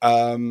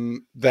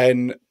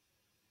 Then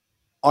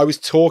I was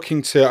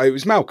talking to, it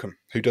was Malcolm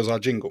who does our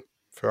jingle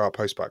for our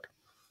postbag,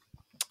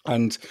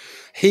 and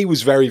he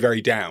was very,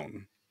 very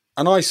down.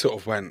 And I sort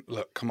of went,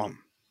 look, come on,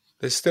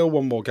 there's still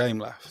one more game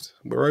left.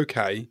 We're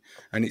okay,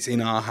 and it's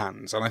in our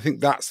hands. And I think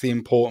that's the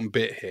important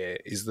bit here,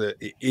 is that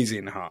it is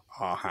in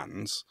our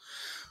hands.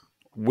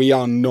 We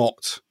are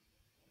not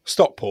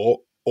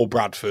Stockport or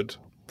Bradford,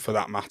 for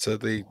that matter,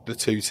 the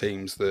 2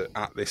 teams that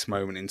at this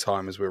moment in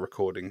time as we're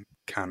recording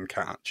can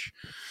catch.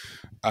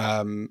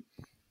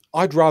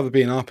 I'd rather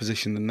be in our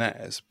position than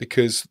theirs,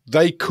 because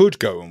they could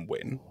go and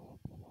win.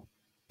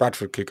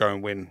 Bradford could go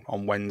and win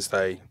on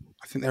Wednesday.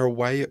 I think they're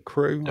away at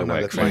Crewe.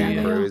 They're playing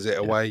at Crewe. Is it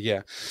away?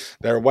 Yeah.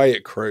 They're away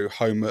at Crewe,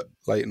 home at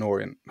Leyton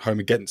Orient. Home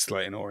against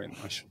Leyton Orient,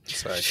 I should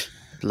say.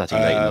 Bloody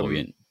Leyton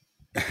Orient.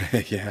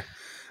 Yeah.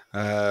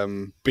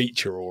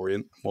 Beecher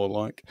Orient, more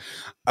like.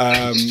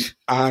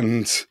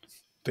 And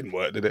didn't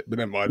work, did it? But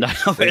never mind.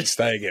 They're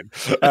staying in.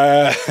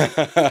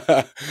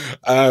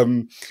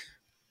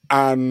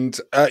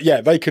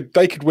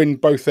 They could win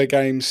both their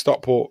games.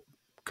 Stockport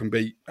can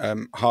beat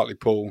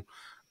Hartlepool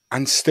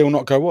and still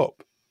not go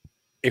up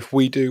if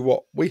we do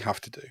what we have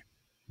to do.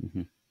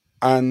 Mm-hmm.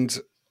 And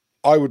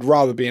I would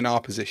rather be in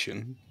our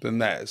position than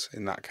theirs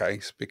in that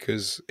case,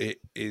 because it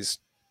is,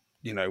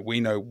 we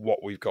know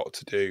what we've got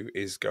to do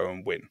is go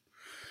and win.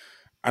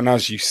 And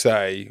as you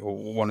say, or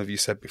one of you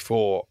said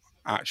before,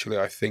 actually,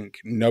 I think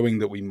knowing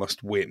that we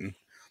must win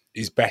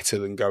is better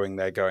than going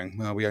there going,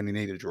 well, we only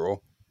need a draw.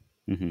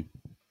 Mm-hmm.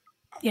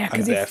 Yeah,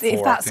 because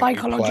if that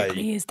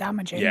psychologically is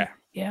damaging.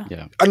 Yeah.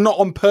 And not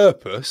on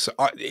purpose.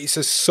 It's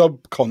a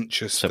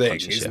subconscious thing,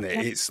 isn't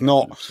it? It's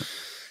not,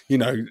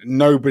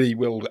 nobody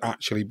will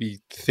actually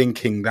be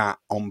thinking that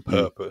on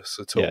purpose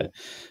at all.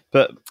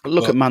 But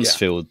look at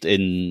Mansfield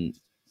in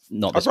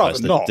not the Spurs.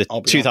 The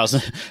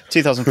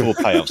 2004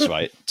 playoffs,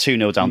 right?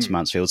 2-0 down to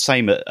Mansfield.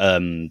 Same at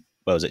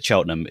where was it?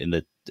 Cheltenham in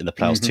the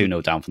playoffs,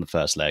 2-0 down from the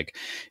first leg.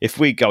 If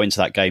we go into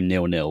that game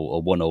 0-0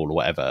 or 1-0 or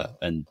whatever,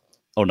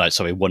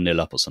 1-0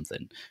 up or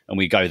something, and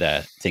we go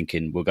there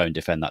thinking we'll go and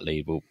defend that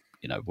lead, we'll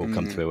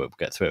come through it, we'll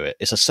get through it.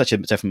 It's such a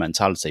different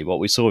mentality. What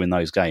we saw in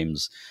those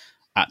games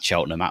at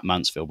Cheltenham, at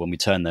Mansfield, when we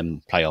turned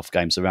them playoff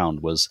games around,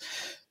 was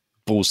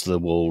balls to the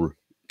wall,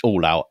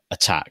 all out,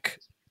 attack,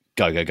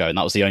 go, and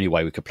that was the only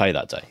way we could play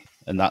that day.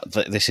 And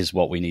this is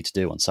what we need to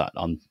do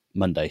on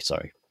Monday.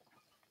 Sorry,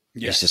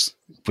 yes, it's just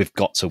we've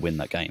got to win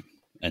that game,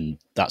 and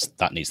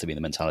that needs to be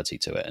the mentality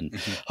to it. And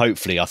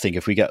hopefully, I think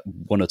if we get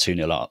 1 or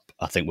 2-0 up,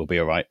 I think we'll be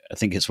all right. I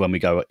think it's when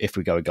if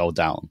we go a goal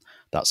down,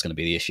 that's going to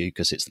be the issue,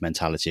 because it's the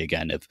mentality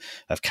again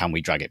of can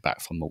we drag it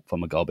back from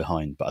a goal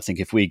behind. But I think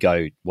if we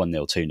go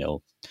 1-0,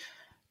 2-0,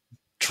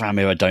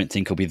 Tranmere, I don't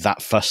think will be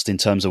that fussed in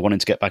terms of wanting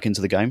to get back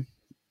into the game.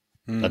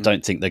 I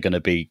don't think they're going to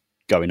be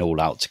going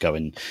all out to go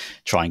and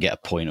try and get a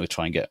point or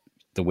try and get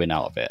the win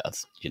out of it.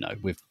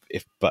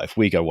 If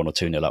we go 1 or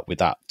 2-0 up with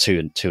that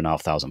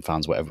 2,500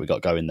 fans, whatever we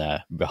got going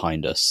there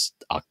behind us,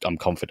 I'm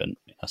confident.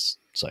 Yes.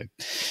 So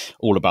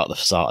all about the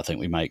start I think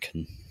we make,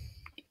 and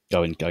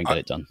go and get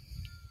it done.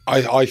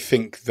 I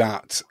think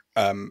that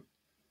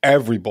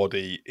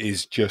everybody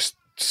is just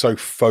so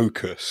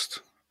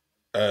focused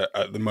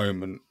at the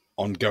moment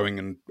on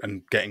going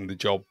and getting the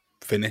job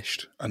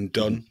finished and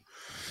done.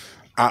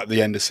 At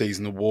the end of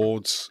season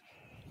awards,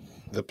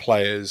 the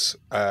players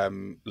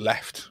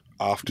left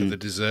after the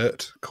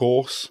dessert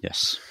course.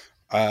 Yes.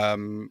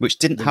 Which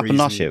didn't happen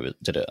last year,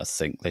 did it? I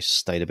think they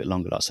stayed a bit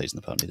longer last season,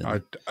 apparently,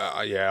 didn't they?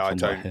 I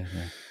don't.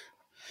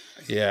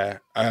 Yeah.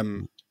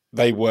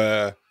 They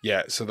were,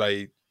 so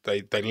they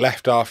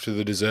left after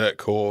the dessert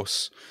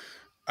course.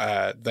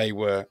 They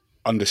were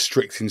under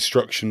strict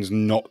instructions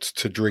not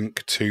to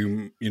drink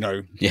too,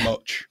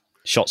 much.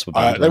 Shots were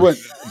banned. They weren't.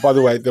 By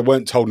the way, they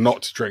weren't told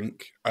not to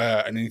drink.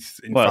 And in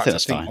fact, I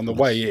think on the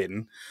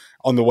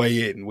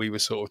way in, we were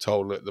sort of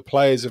told that the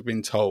players have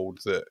been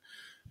told that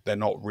they're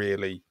not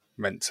really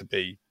meant to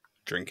be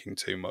drinking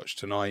too much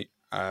tonight.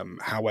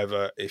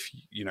 However, if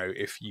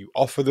you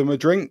offer them a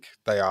drink,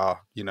 they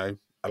are,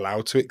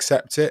 allowed to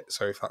accept it.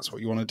 So if that's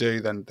what you want to do,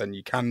 then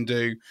you can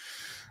do.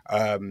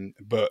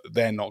 But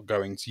they're not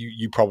going to.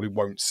 You probably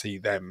won't see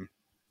them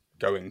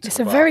going to. It's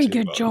a very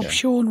good job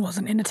Sean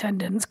wasn't in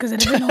attendance, because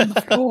it'd have been on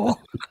the floor.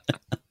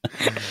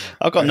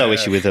 I've got no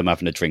issue with them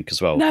having a drink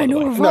as well. No,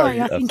 nor have I.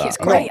 I think it's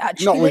great,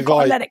 actually. Not with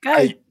let it go.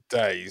 8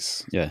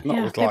 days. Yeah.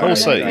 Not with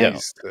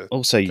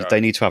also,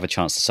 they need to have a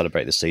chance to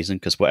celebrate the season,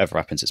 because whatever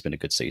happens, it's been a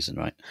good season,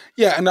 right?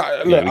 Yeah,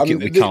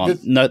 and we can't.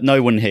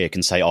 No one here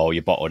can say, "Oh,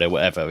 you bottled it,"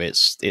 whatever.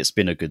 It's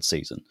been a good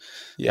season.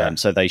 Yeah.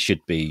 So they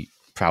should be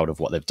proud of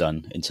what they've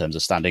done in terms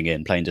of standing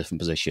in, playing different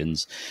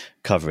positions,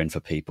 covering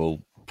for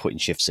people, putting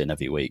shifts in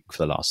every week for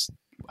the last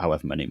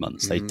however many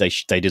months.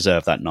 They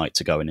deserve that night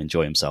to go and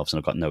enjoy themselves, and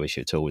I've got no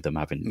issue at all with them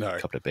having a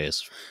couple of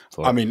beers.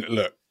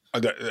 Look,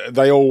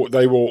 they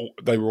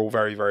were all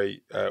very,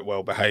 very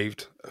well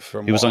behaved.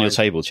 Who was on your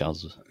table,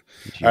 Charles?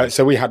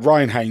 So we had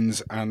Ryan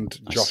Haynes and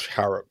Josh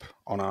Harrop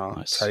on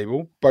our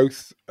table,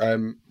 both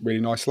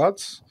really nice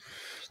lads.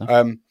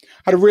 Had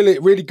a really,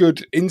 really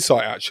good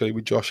insight actually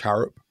with Josh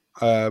Harrop.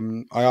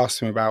 I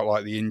asked him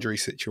about the injury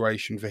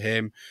situation for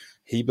him.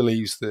 He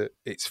believes that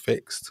it's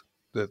fixed,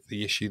 that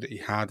the issue that he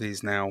had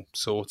is now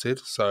sorted.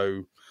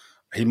 So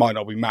he might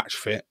not be match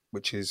fit,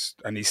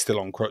 and he's still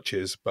on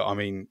crutches, but I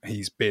mean,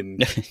 he's been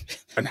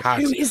and had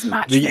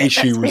the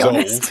issue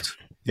resolved.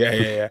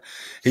 Yeah.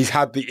 He's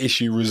had the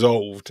issue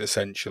resolved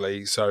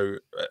essentially. So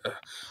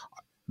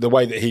the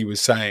way that he was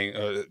saying,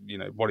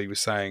 what he was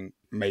saying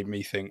made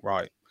me think,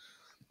 right,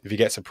 if he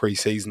gets a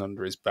pre-season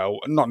under his belt,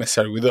 and not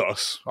necessarily with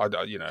us, I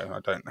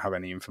don't have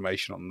any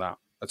information on that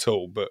at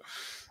all, but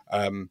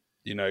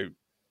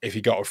if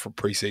he got a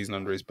pre-season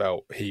under his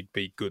belt, he'd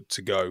be good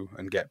to go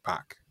and get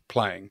back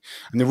playing.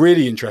 And the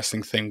really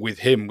interesting thing with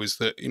him was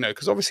that,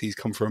 because obviously he's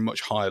come from a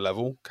much higher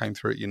level, came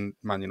through at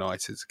Man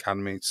United's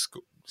academy,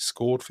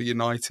 scored for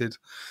United,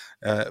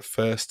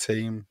 first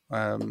team,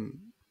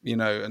 and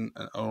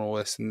all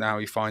this, and now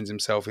he finds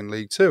himself in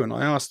League Two. And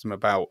I asked him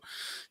about,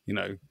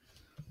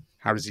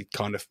 how does he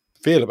kind of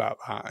feel about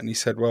that? And he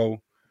said,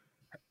 well,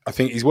 I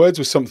think his words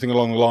were something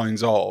along the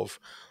lines of,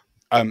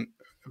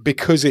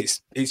 because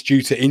it's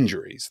due to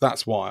injuries,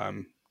 that's why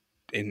I'm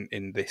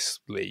in this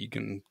league,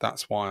 and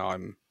that's why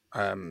I'm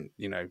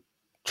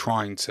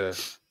trying to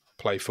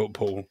play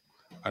football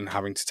and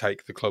having to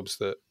take the clubs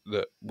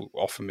that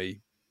offer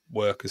me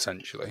work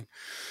essentially.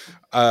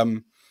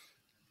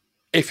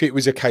 If it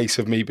was a case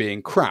of me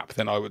being crap,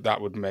 then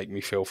that would make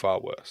me feel far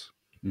worse.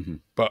 Mm-hmm.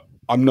 But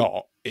I'm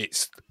not.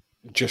 It's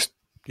just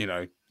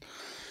the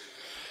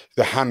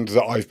hand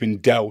that I've been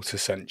dealt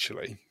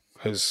essentially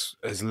has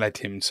led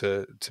him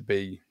to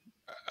be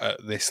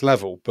at this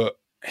level. But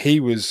he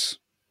was,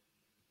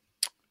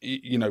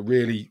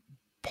 really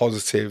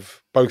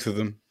positive, both of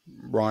them,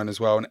 Ryan as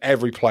well, and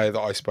every player that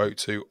I spoke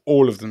to,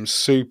 all of them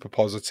super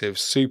positive,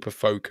 super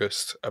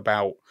focused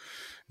about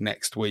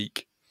next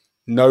week.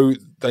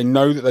 They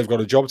know that they've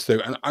got a job to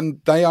do,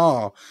 and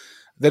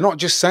they're not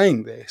just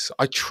saying this.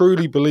 I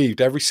truly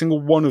believed every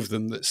single one of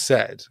them that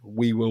said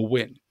we will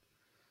win.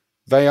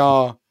 They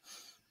are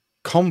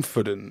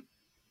confident,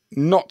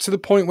 not to the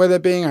point where they're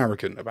being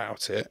arrogant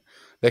about it.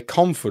 They're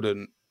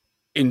confident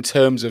in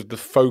terms of the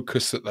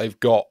focus that they've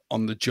got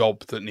on the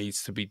job that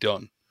needs to be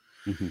done.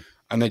 Mm-hmm.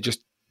 And they're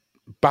just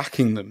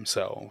backing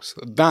themselves.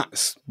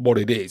 That's what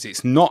it is.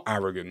 It's not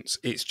arrogance.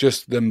 It's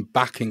just them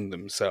backing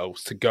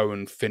themselves to go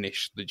and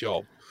finish the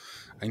job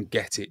and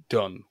get it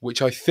done,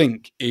 which I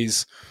think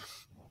is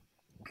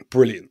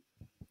brilliant.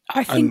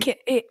 I think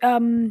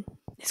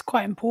it's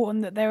quite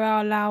important that they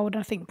are allowed.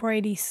 I think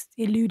Brady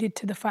alluded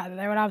to the fact that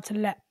they're allowed to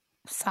let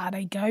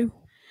Saturday go.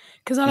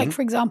 Because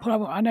for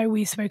example, I know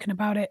we've spoken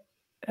about it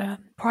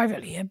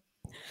privately.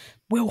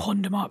 Will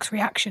Hondermark's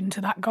reaction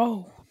to that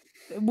goal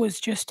was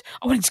just,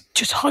 I wanted to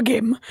just hug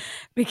him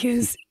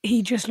because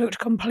he just looked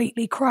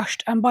completely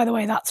crushed. And by the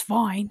way, that's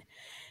fine.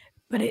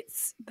 But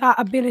it's that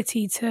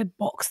ability to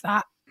box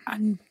that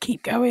and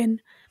keep going,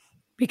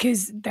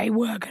 because they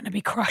were going to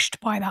be crushed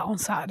by that on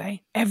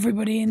Saturday.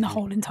 Everybody in the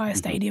whole entire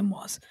stadium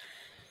was.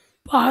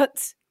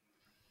 But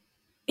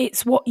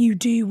it's what you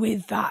do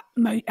with that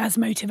as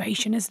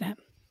motivation, isn't it?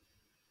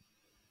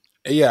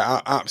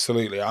 Yeah,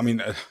 absolutely. I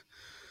mean,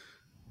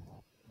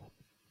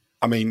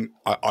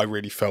 I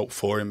really felt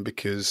for him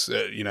because,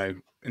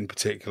 in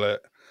particular,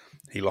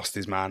 he lost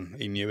his man.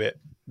 He knew it.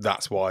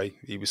 That's why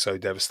he was so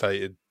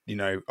devastated,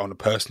 on a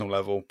personal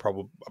level.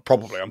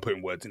 Probably I'm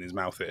putting words in his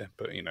mouth here,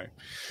 but,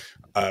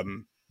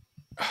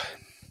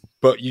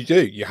 but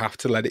you have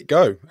to let it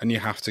go, and you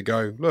have to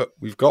go, look,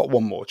 we've got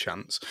one more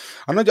chance.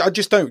 And I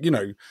just don't,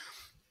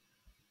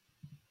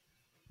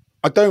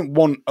 I don't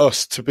want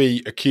us to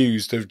be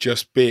accused of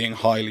just being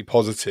highly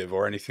positive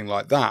or anything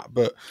like that.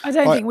 But I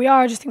don't think we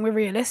are. I just think we're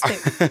realistic.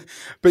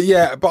 But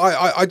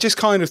I just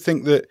kind of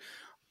think that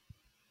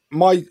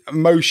my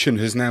emotion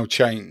has now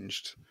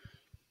changed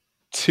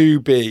to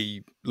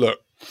be, look,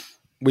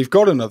 we've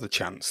got another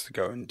chance to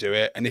go and do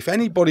it. And if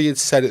anybody had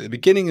said at the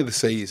beginning of the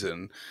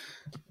season,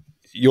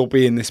 you'll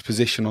be in this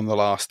position on the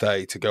last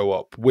day to go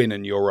up, win,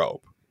 and you're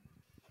up,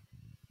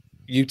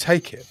 you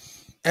take it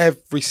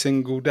every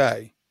single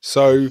day.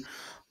 So,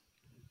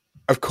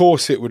 of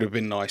course, it would have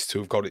been nice to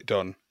have got it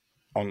done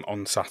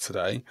on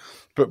Saturday.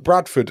 But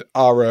Bradford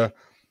are a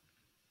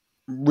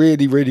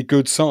really, really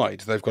good side.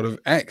 They've got an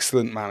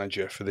excellent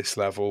manager for this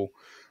level.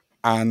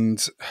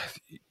 And,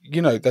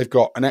 they've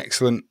got an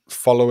excellent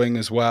following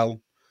as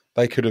well.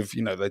 They could have,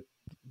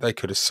 they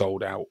could have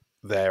sold out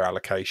their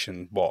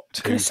allocation,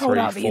 2, 3,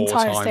 4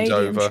 times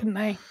over. Shouldn't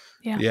they?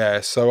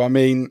 Yeah. So,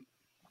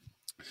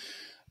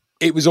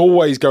 it was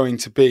always going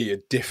to be a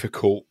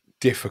difficult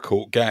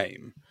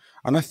game.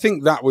 And I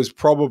think that was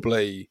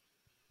probably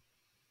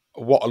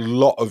what a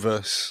lot of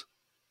us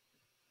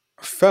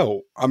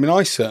felt.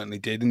 I certainly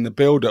did in the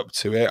build up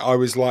to it. I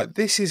was like,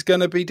 this is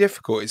going to be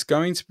difficult. It's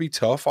going to be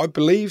tough. I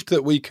believed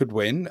that we could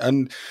win.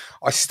 And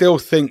I still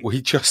think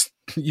we just,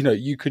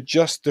 you could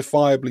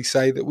justifiably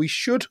say that we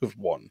should have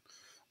won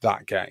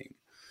that game.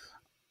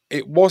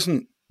 It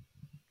wasn't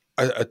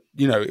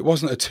it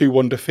wasn't a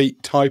 2-1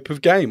 defeat type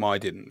of game, I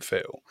didn't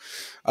feel.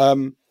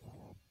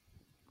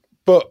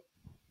 But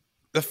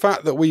the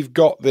fact that we've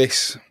got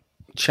this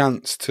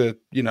chance to,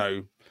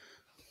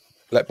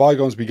 let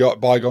bygones be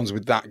bygones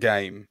with that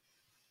game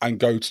and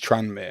go to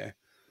Tranmere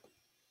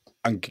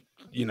and,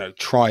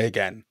 try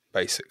again,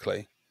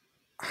 basically.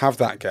 Have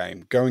that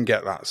game, go and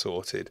get that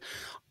sorted.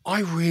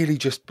 I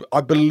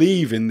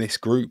believe in this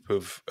group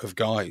of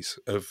guys,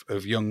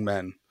 of young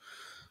men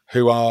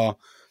who are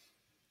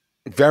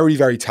very,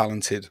 very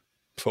talented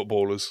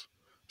footballers,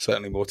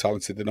 certainly more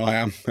talented than I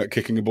am at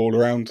kicking a ball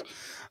around.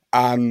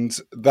 And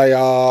they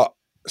are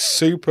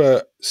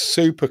super,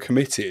 super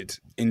committed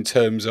in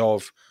terms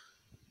of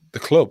the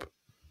club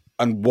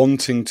and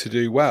wanting to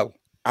do well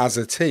as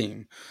a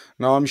team.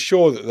 Now, I'm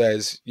sure that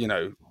there's,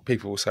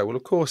 people will say, well,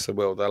 of course they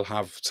will. They'll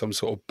have some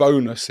sort of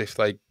bonus if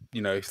they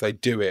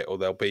do it, or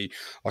there'll be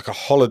like a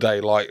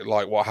holiday like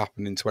what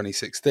happened in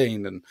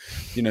 2016 and,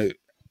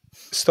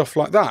 stuff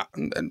like that.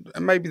 And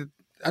maybe,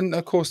 and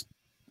of course,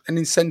 an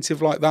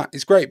incentive like that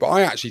is great. But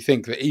I actually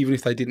think that even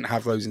if they didn't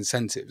have those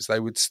incentives, they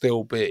would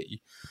still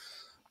be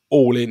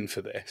all in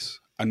for this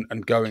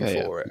and going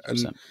for it.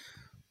 100%. And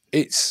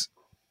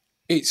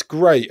it's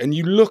great. And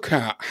you look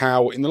at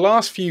how in the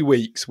last few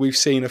weeks, we've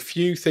seen a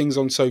few things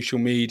on social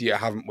media,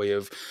 haven't we,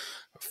 of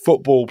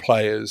football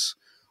players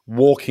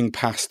walking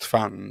past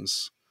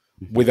fans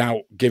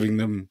without giving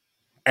them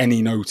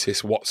any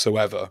notice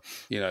whatsoever.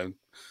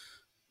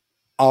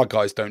 Our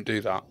guys don't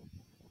do that.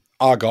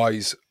 Our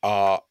guys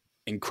are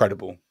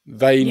incredible.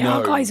 They know.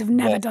 Our guys have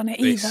never done it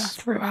either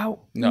throughout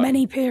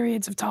many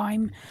periods of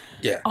time.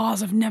 Yeah. Ours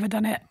have never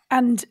done it.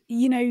 And,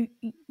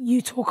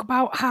 you talk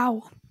about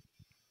how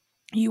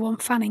you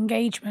want fan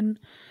engagement.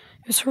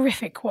 It was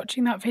horrific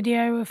watching that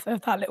video of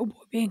that little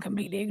boy being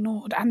completely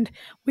ignored. And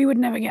we would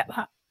never get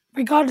that.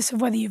 Regardless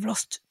of whether you've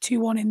lost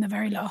 2-1 in the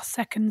very last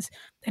seconds,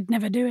 they'd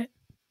never do it.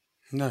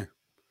 No.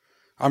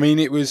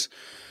 It was...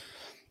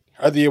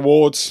 at the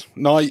awards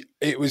night,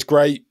 it was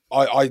great.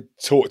 I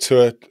talked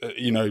to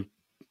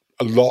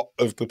a lot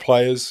of the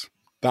players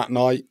that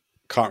night.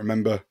 Can't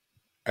remember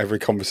every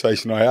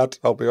conversation I had,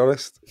 I'll be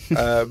honest.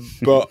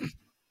 But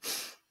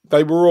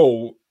they were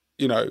all,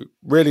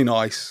 really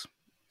nice.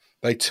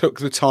 They took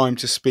the time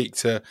to speak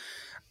to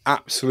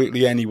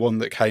absolutely anyone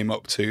that came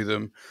up to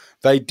them.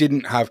 They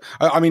didn't have,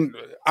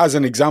 as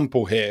an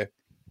example here,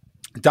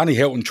 Danny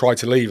Hilton tried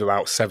to leave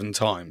about 7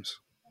 times.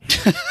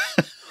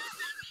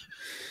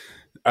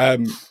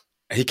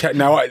 He kept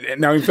now.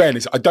 In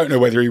fairness, I don't know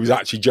whether he was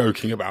actually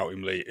joking about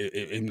him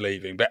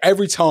leaving, but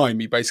every time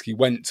he basically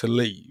went to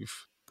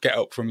leave, get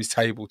up from his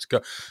table to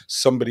go,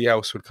 somebody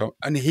else would come,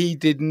 and he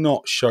did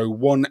not show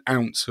 1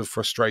 ounce of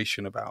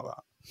frustration about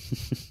that.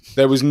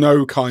 There was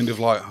no kind of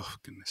like, oh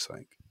goodness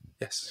sake,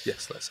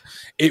 yes, let's.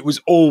 It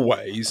was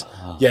always,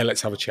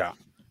 let's have a chat.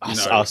 I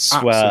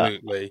swear,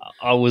 absolutely.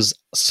 I was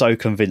so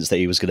convinced that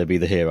he was going to be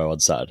the hero on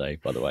Saturday,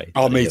 by the way.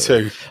 Oh, me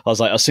too. I was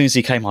like, as soon as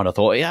he came on, I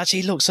thought,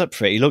 he looks up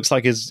for it. He looks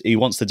like he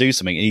wants to do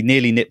something. He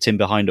nearly nipped in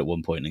behind at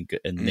one point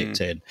and nipped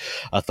in.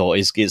 I thought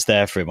it's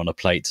there for him on a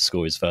plate to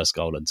score his first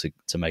goal and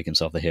to make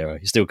himself the hero.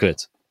 He still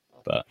could.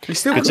 But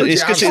it's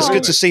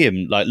good to see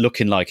him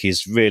looking like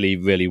he's really,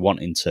 really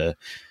wanting to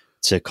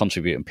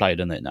contribute and play,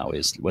 doesn't it, now?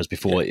 Whereas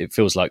before, it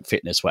feels like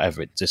fitness,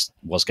 whatever, it just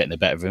was getting the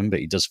better of him, but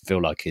he does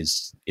feel like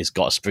he's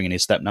got a spring in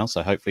his step now,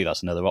 so hopefully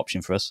that's another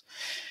option for us.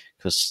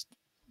 Because,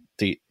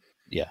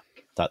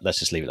 let's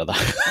just leave it at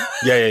that.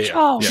 Yeah.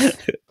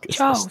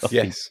 Charles.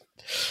 Yes.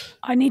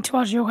 I need to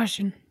ask you a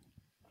question.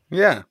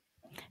 Yeah.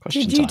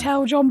 Did you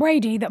tell John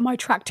Brady that my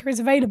tractor is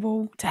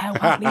available to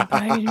help out lead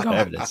play in goal?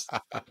 There it is.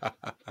 You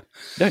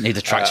don't need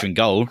a tractor in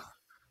goal.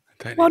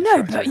 Well,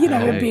 no, but,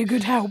 it'd be a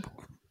good help.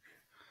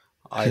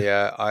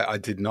 I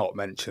did not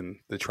mention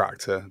the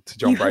tractor to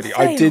John Brady.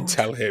 I did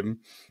tell him.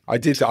 I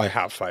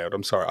have failed.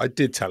 I'm sorry. I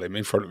did tell him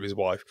in front of his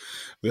wife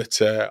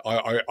that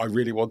I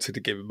really wanted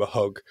to give him a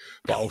hug,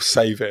 but I'll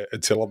save it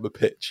until on the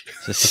pitch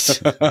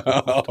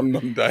on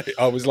Monday.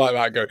 I was like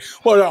that going.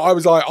 Well, no, I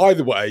was like,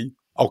 either way,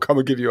 I'll come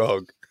and give you a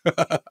hug.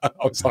 I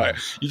was like,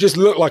 you just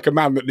look like a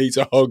man that needs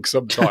a hug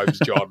sometimes,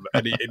 John.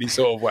 and he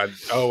sort of went,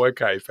 oh,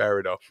 okay, fair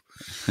enough.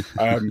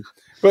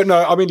 But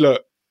no, I mean,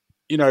 look.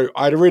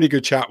 I had a really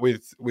good chat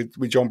with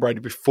John Brady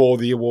before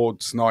the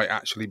awards night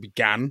actually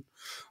began.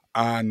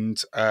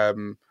 And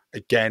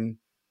again,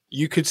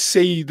 you could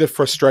see the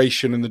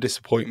frustration and the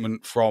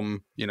disappointment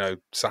from,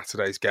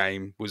 Saturday's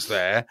game was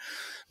there.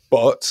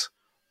 But,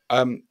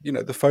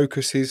 the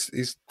focus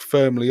is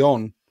firmly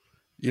on,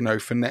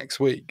 for next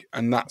week.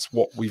 And that's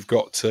what we've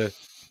got to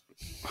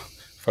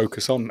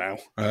focus on now,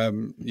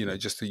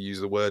 just to use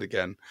the word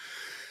again.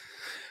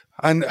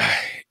 And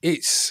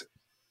it's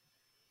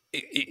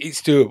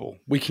doable.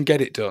 We can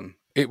get it done.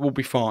 It will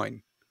be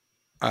fine.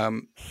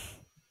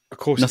 Of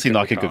course, nothing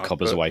like a good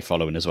Cobbers away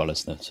following as well,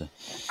 isn't there? So.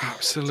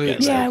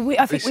 Absolutely. Yeah,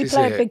 I think we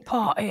play a big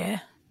part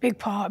here. Big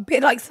part. A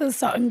bit like the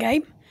Sutton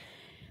game.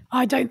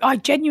 I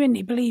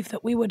genuinely believe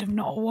that we would have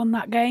not won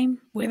that game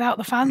without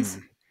the fans.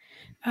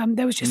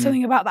 There was just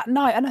something about that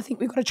night, and I think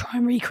we've got to try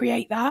and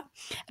recreate that.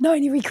 Not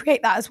only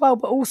recreate that as well,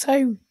 but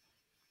also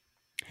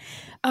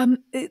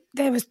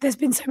there's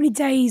been so many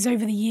days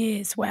over the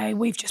years where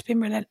we've just been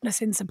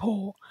relentless in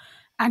support,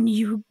 and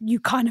you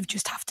kind of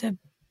just have to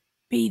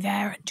be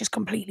there and just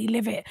completely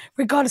live it,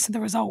 regardless of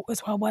the result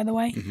as well, by the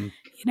way.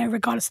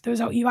 Regardless of the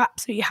result, you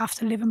absolutely have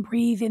to live and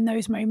breathe in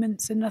those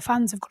moments, and the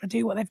fans have got to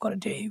do what they've got to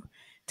do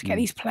to get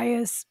these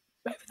players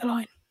over the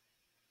line.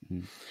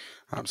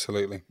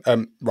 Absolutely.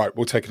 Right,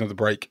 we'll take another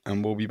break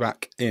and we'll be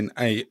back in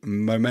a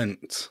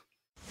moment.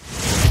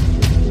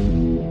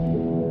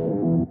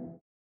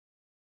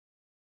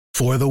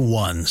 For the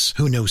ones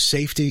who know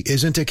safety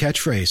isn't a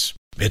catchphrase,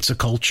 it's a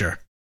culture.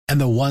 And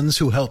the ones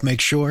who help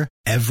make sure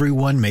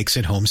everyone makes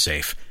it home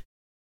safe.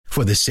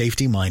 For the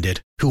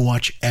safety-minded who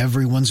watch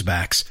everyone's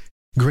backs,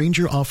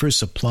 Grainger offers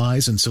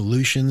supplies and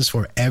solutions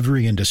for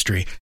every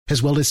industry,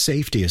 as well as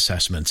safety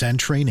assessments and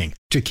training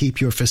to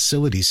keep your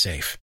facilities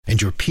safe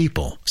and your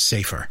people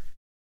safer.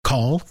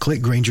 Call,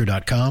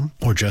 clickgrainger.com,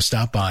 or just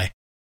stop by.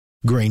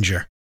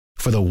 Grainger,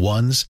 for the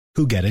ones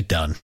who get it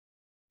done.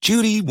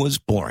 Judy was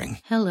boring.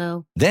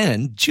 Hello.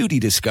 Then Judy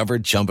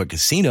discovered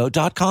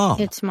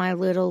ChumbaCasino.com. It's my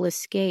little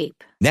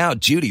escape. Now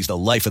Judy's the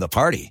life of the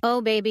party. Oh,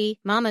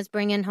 baby, mama's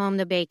bringing home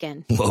the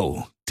bacon.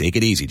 Whoa, take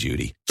it easy,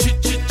 Judy.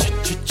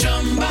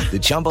 The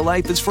Chumba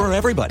life is for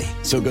everybody.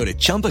 So go to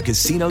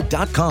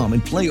ChumbaCasino.com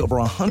and play over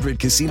 100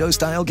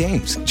 casino-style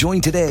games. Join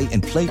today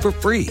and play for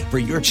free for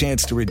your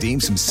chance to redeem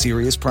some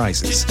serious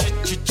prizes.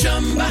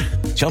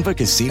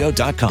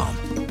 ChumbaCasino.com.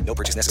 No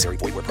purchase necessary.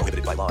 Void where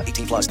prohibited by law.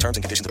 18 plus terms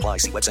and conditions apply.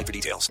 See website for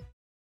details.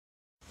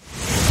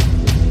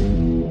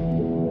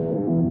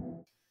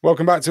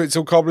 Welcome back to It's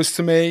All Cobblers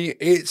to Me.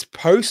 It's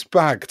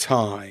post-bag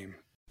time.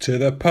 To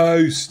the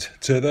post,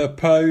 to the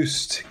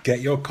post.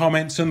 Get your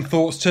comments and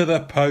thoughts to the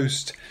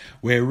post.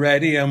 We're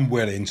ready and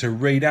willing to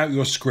read out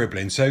your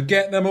scribbling, so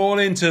get them all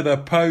into the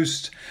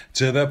post,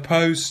 to the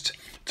post,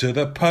 to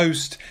the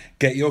post.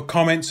 Get your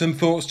comments and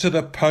thoughts to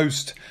the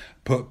post.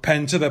 Put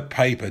pen to the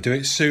paper, do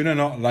it sooner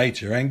not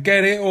later, and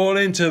get it all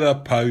into the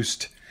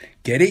post.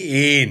 Get it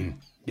in.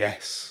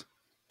 Yes,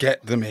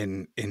 get them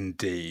in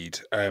indeed.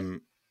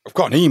 I've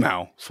got an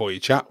email for you,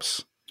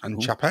 chaps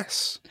and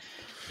chapess.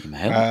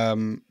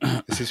 Email.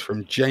 This is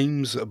from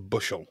James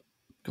Bushell.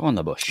 Go on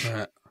the bush.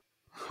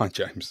 Hi,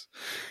 James.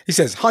 He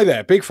says, hi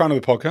there, big fan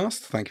of the podcast.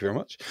 Thank you very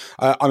much.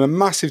 I'm a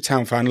massive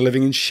town fan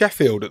living in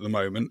Sheffield at the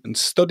moment and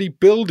study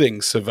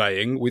building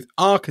surveying with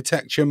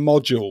architecture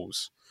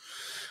modules.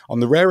 On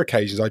the rare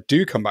occasions I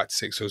do come back to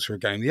Six Hills for a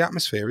game, the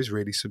atmosphere is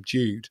really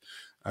subdued,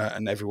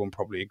 and everyone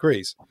probably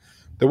agrees.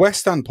 The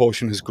West Stand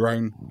portion has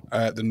grown.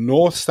 The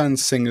North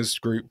Stand singers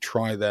group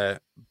try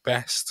their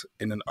best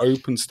in an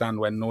open stand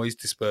where noise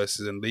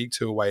disperses, and League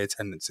Two away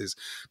attendances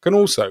can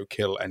also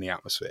kill any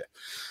atmosphere.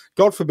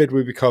 God forbid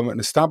we become an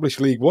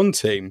established League One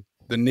team,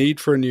 the need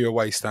for a new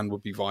away stand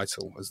would be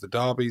vital, as the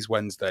derbies,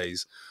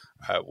 Wednesdays,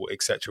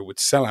 etc. would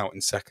sell out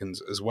in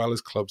seconds, as well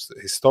as clubs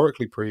that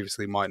historically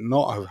previously might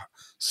not have,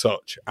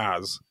 such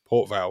as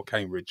Port Vale,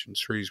 Cambridge and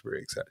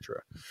Shrewsbury,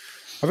 etc.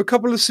 I have a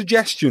couple of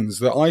suggestions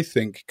that I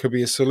think could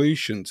be a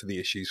solution to the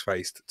issues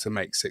faced to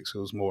make Six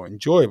Hills more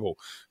enjoyable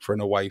for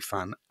an away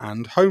fan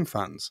and home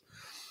fans.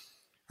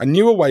 A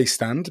new away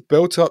stand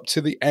built up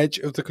to the edge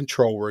of the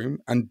control room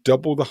and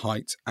double the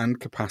height and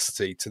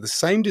capacity to the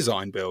same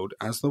design build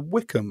as the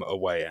Wickham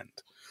away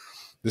end.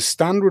 The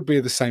stand would be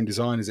the same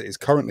design as it is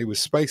currently, with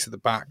space at the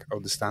back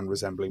of the stand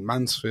resembling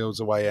Mansfield's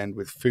away end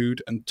with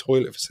food and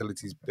toilet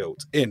facilities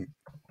built in.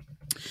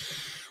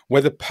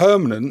 Whether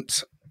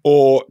permanent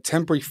or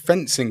temporary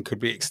fencing could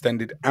be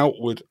extended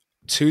outward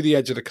to the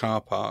edge of the car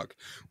park.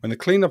 When the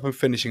clean-up and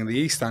finishing of the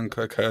East Stand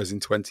occurs in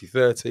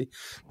 2030,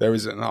 there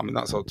is,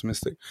 that's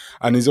optimistic,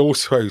 and is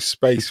also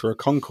space for a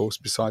concourse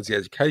besides the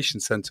education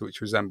centre,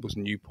 which resembles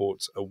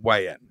Newport's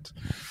away end.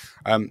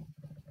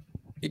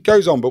 It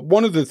goes on, but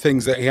one of the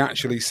things that he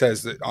actually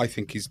says that I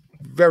think is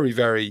very,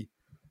 very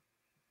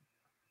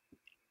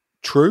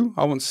true,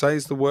 I won't say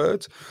is the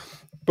word,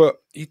 but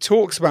he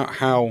talks about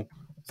how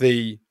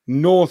the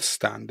North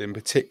Stand in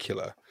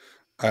particular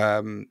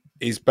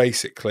is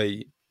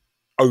basically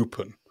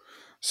open.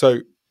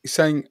 So he's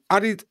saying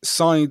adding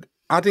side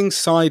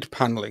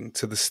panelling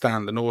to the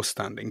stand, the North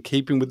Stand, in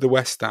keeping with the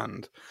West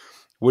Stand,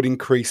 would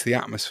increase the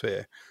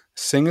atmosphere.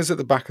 Singers at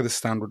the back of the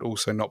stand would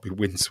also not be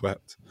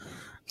windswept.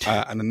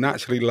 And a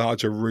naturally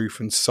larger roof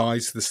and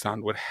size to the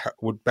stand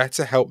would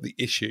better help the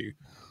issue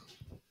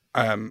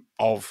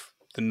of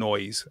the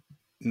noise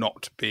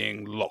not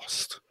being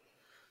lost.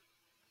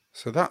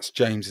 So that's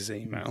James's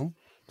email.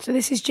 So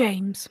this is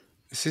James.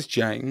 This is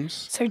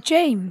James. So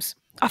James,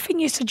 I think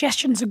your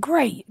suggestions are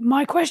great.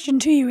 My question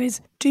to you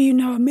is, do you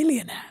know a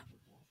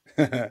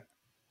millionaire?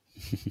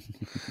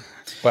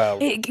 Well,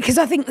 because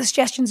I think the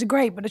suggestions are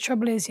great, but the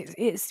trouble is,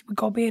 we've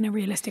got to be in a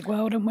realistic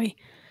world, haven't we?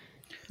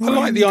 I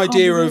like the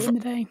idea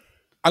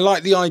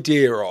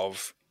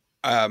of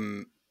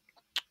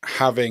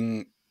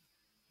having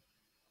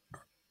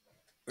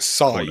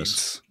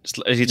sides.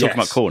 Is he talking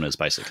about corners,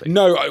 basically?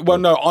 No,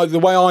 the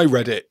way I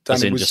read it,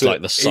 as in just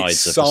like the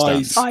sides of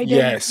the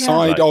stand.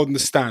 Side on the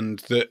stand,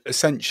 that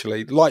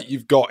essentially, like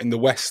you've got in the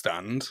West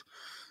Stand,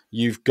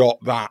 you've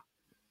got that.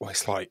 Well,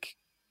 it's like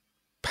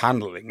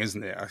panelling,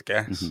 isn't it? I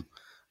guess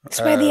it's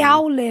where the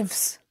owl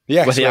lives.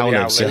 Yes, where the owl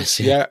lives.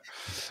 Yeah.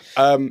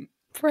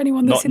 For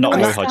anyone that's not in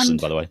the West West Hodgson,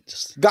 Stand. by the way.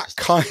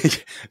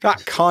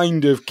 That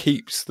kind of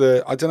keeps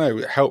the. I don't know.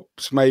 It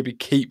helps maybe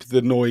keep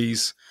the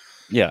noise.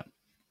 Yeah.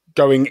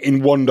 Going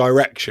in one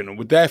direction, and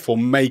would therefore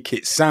make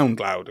it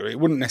sound louder. It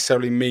wouldn't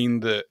necessarily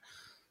mean that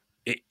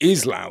it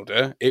is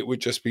louder. It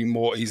would just be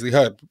more easily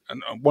heard.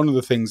 And one of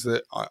the things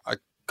that I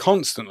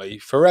constantly,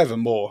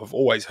 forevermore, have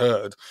always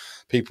heard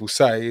people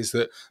say is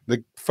that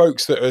the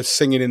folks that are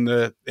singing in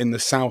the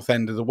south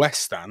end of the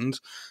West Stand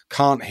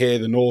can't hear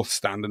the North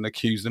Stand and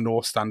accuse the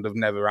North Stand of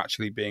never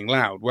actually being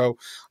loud. Well,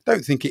 I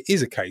don't think it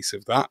is a case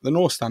of that. The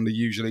North Stand are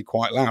usually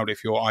quite loud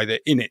if you're either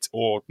in it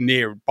or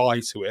nearby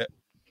to it.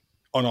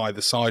 On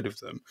either side of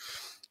them,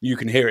 you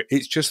can hear it.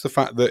 It's just the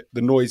fact that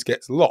the noise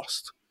gets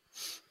lost.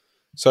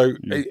 So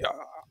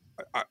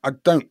I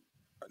don't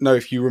know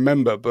if you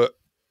remember, but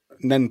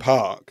Nen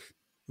Park,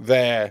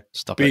 their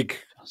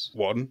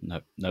one,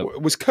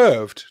 was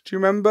curved. Do you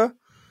remember?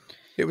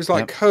 It was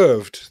like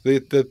curved.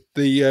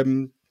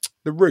 The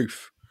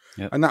roof,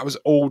 and that was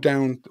all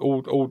done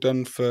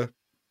for.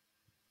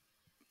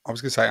 I was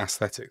going to say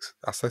aesthetics.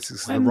 Aesthetics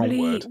is the wrong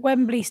word.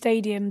 Wembley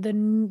Stadium, the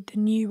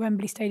new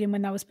Wembley Stadium,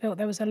 when that was built,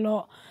 there was a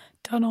lot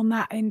done on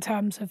that in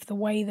terms of the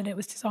way that it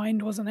was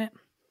designed, wasn't it?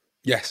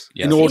 Yes.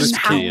 In order to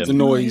keep the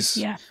noise,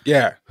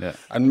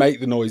 and make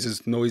the noise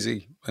as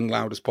noisy and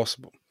loud as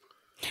possible.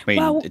 I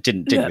mean, it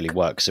didn't really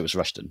work because it was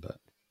Rushden, but...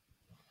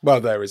 Well,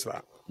 there is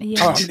that.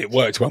 Yeah. I mean, it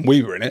worked when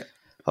we were in it.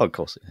 Oh, of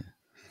course.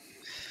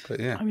 But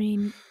yeah. I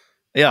mean...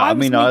 Yeah, I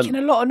was making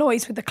a lot of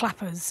noise with the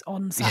clappers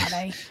on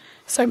Saturday.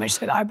 So much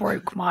so that I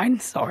broke mine.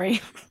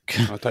 Sorry.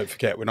 Oh, don't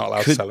forget, we're not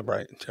allowed to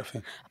celebrate,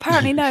 Jeffy.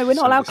 Apparently, no, we're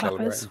not allowed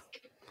clappers.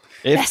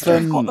 If, Leicester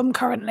have got them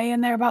currently,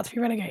 and they're about to be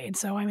relegated.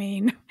 So, I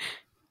mean...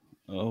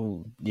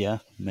 Oh, yeah,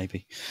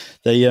 maybe.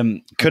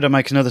 They could I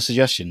make another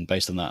suggestion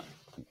based on that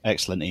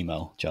excellent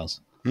email,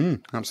 Charles?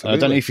 Absolutely. I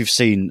don't know if you've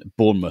seen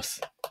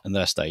Bournemouth and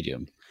their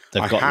stadium.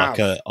 They've got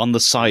like on the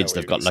sides.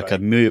 They've got like a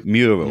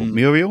mural.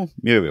 Mural.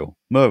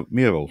 Yep,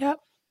 mural.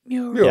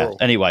 Yeah.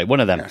 Anyway, one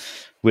of them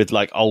with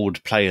like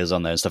old players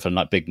on there and stuff, and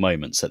like big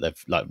moments that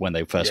they've like when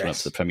they first went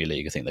up to the Premier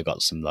League. I think they've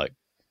got some like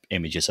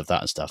images of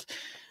that and stuff.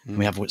 And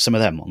we have some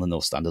of them on the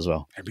North Stand as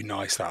well. It'd be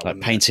nice that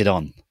like painted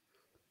on.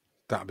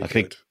 That'd be like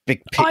good.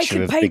 Big picture I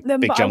could of paint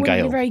them, big but John I wouldn't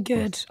Gale. be very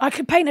good. I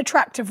could paint a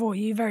tractor for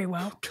you very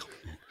well.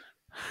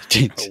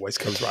 It always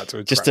comes back to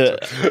a just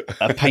tractor.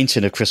 a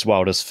painting of Chris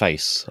Wilder's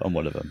face on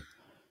one of them.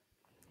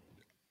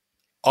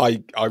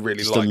 I really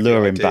just like to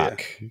lure the him idea.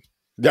 back.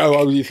 No,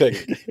 what do you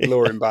think?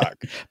 Lure him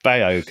back.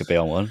 Bayo could be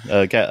on one.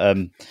 Get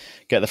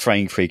the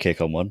frame free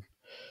kick on one.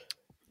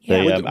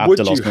 Yeah. Would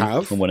you Osman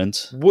have from one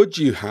end? Would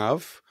you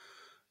have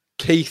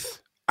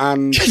Keith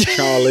and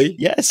Charlie?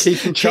 Yes,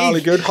 Keith and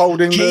Charlie Good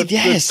holding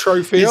the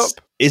trophy up.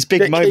 His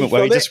big moment Keith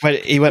where on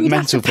it. he went We'd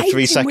have mental to for paint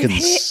 3 him with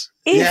seconds.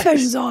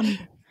 Earphones on.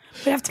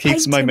 We have to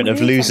Keith's paint him moment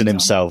with of losing earphones on.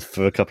 himself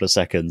for a couple of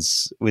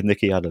seconds with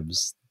Nicky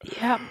Adams.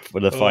 Yeah.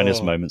 One of the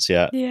finest moments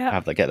yet. Yeah.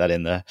 Get that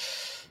in there.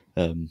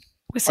 I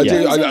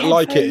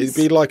like it. It'd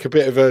be like a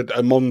bit of a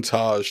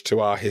montage to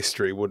our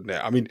history, wouldn't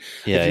it? I mean,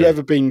 have you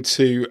ever been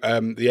to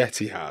the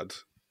Etihad?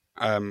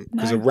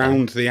 Because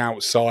around the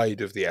outside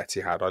of the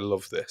Etihad, I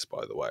love this,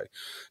 by the way.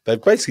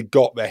 They've basically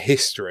got their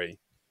history.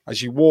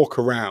 As you walk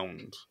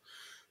around,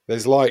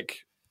 there's like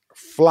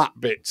flat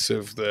bits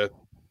of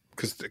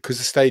because the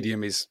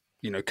stadium is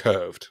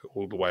curved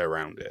all the way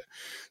around it.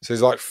 So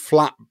there's like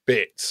flat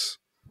bits,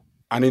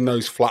 and in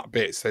those flat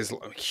bits, there's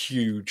like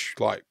huge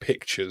like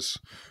pictures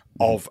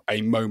of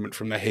a moment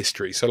from their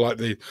history. So like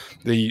the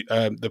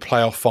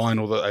playoff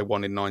final that they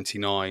won in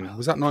 '99,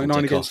 was that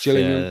 '99 against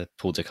Gillingham? Yeah,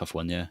 Paul Dickoff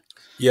won, yeah.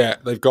 Yeah,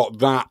 they've got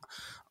that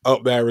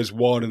up there as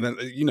one, and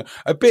then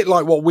a bit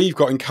like what we've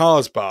got in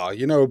Cars Bar,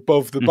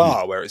 above the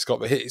bar where it's got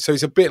the hit. So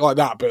it's a bit like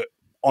that, but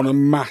on a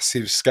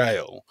massive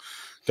scale,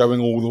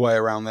 going all the way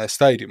around their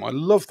stadium. I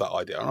love that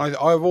idea, and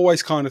I've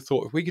always kind of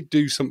thought if we could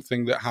do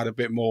something that had a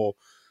bit more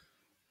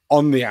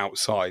on the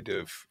outside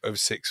of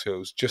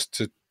Sixfields, just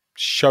to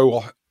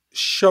show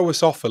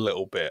us off a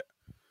little bit,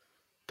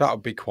 that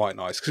would be quite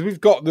nice. Because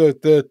we've got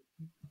the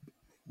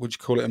would you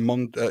call it a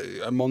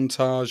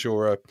montage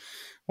or a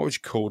what would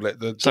you call it?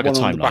 The like one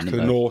a on the back timeline, of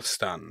the North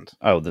Stand.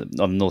 Oh, on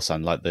the North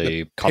Stand, like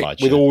the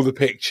collage with all the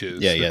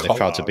pictures. Yeah, the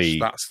crowd to be.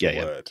 That's the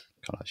word.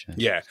 Collage.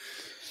 Yeah,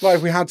 like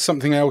if we had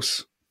something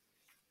else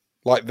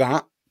like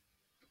that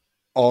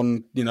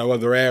on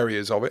other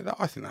areas of it,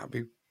 I think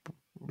that'd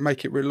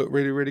make it look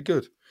really, really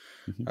good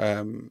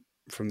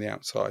from the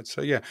outside.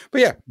 So yeah,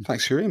 but yeah,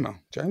 thanks for your email,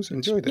 James.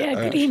 Enjoyed it. Yeah,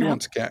 good if you email.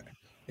 want to get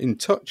in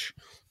touch,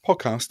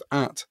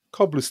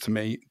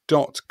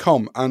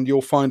 podcast@cobblerstome.com, and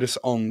you'll find us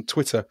on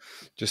Twitter.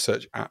 Just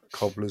search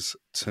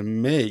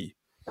 @cobblerstome.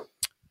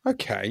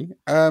 Okay.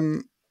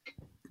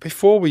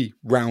 Before we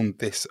round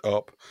this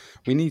up,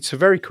 we need to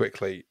very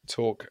quickly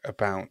talk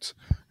about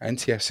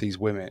NTFC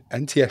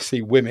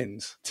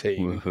women's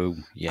team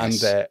and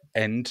their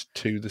end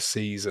to the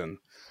season.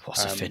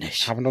 What's a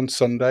finish? Happened on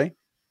Sunday.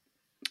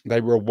 They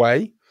were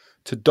away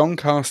to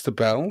Doncaster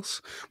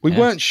Bells. We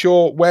weren't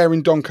sure where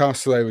in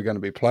Doncaster they were going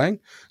to be playing.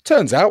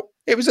 Turns out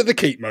it was at the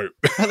Keepmoat.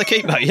 At the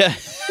Keepmoat,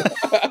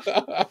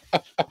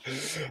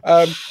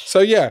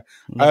 yeah.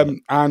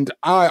 And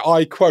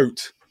I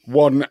quote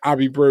one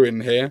Abby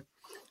Bruin here.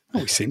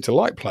 We seem to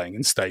like playing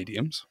in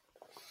stadiums.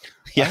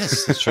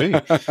 Yes, that's true.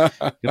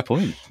 Good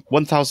point.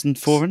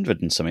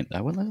 1,400 and something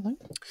there, weren't they?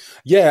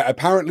 Yeah,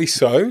 apparently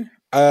so.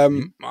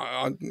 Everybody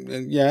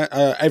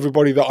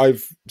that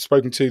I've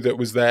spoken to that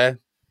was there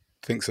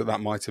thinks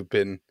that might have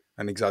been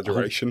an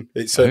exaggeration.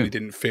 It certainly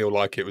didn't feel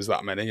like it was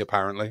that many,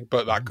 apparently,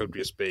 but that could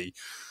just be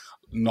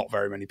not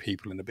very many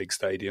people in a big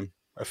stadium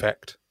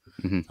effect.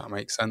 That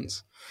makes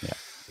sense. Yeah.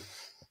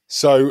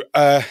 So,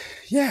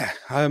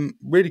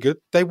 really good.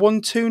 They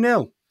won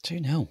 2-0.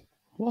 2-0.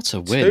 What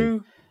a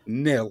win.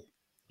 2-0.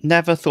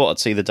 Never thought I'd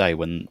see the day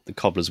when the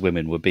Cobblers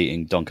women were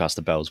beating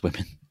Doncaster Bells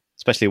women,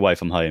 especially away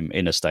from home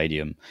in a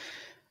stadium.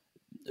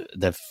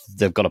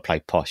 They've got to play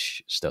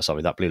posh still.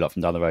 Sorry, that blew up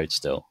from down the road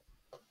still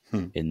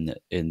in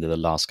the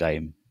last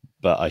game.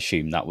 But I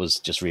assume that was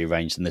just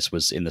rearranged and this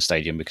was in the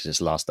stadium because it's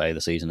the last day of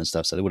the season and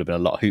stuff. So there would have been a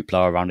lot of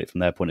hoopla around it from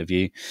their point of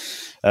view.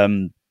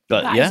 But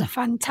that is a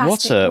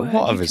fantastic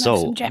what a word.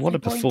 result. What a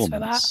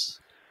performance.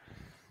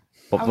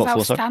 That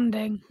was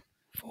outstanding.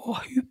 For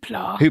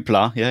hoopla.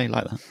 Hoopla, yeah, you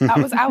like that. That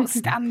was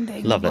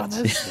outstanding. Love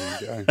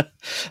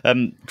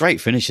it.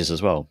 Great finishes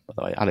as well.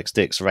 Like Alex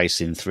Dix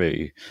racing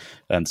through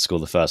to score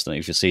the first. I don't know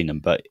if you've seen them,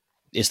 but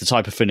it's the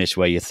type of finish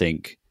where you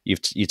think you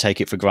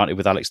take it for granted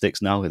with Alex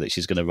Dix now that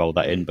she's going to roll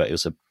that in, but it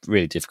was a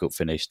really difficult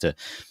finish to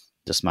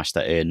smash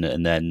that in.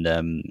 And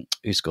then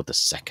who scored the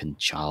second?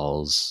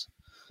 Charles.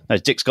 No,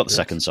 Dix got the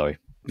second, sorry.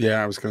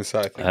 Yeah, I was going to say.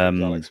 I think it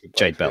was Alex with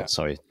Jade both, Belt,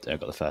 sorry. I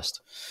got the first.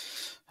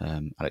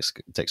 Alex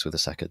Dix with the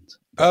second.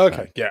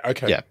 Okay. Yeah.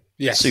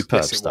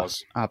 Superb stuff.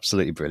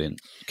 Absolutely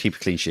brilliant. Keep a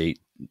clean sheet.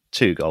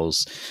 2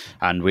 goals,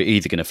 and we're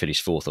either going to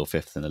finish 4th or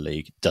 5th in the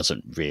league.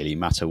 Doesn't really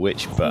matter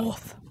which, but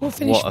we'll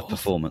finish what 4th. A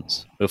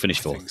performance. We'll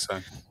finish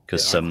 4th.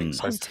 Because so.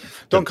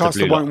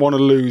 Doncaster won't want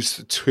to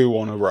lose 2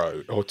 on a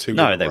row or 2.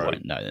 No, they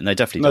won't. No, and they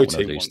definitely don't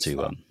want to lose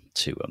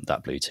to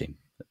that blue team.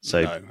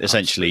 So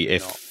essentially,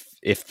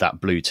 if that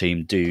blue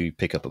team do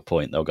pick up a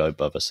point, they'll go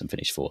above us and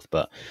finish 4th.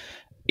 But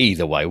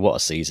either way, what a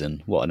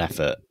season! What an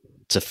effort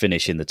to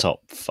finish in the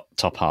top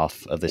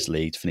half of this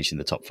league, to finish in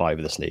the top 5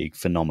 of this league.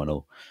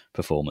 Phenomenal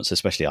performance,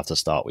 especially after the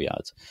start we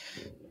had.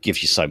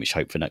 Gives you so much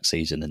hope for next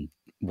season, and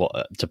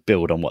to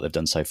build on what they've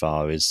done so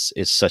far is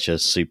such a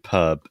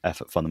superb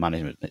effort from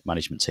the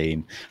management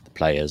team, the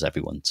players,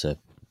 everyone to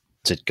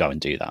go and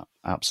do that.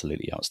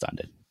 Absolutely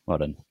outstanding. Well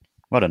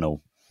done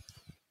all.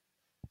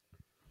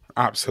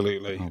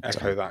 Absolutely,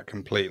 echo that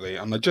completely.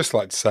 And I'd just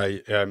like to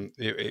say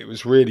it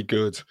was really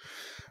good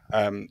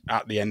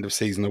at the end of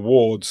season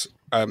awards.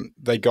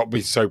 They got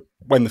me, so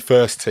when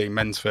the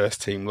men's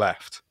first team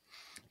left,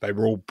 they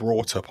were all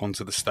brought up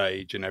onto the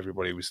stage and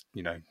everybody was,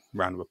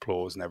 round of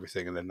applause and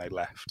everything, and then they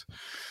left.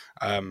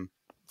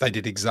 They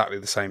did exactly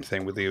the same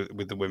thing with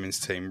the women's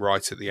team.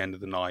 Right at the end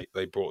of the night,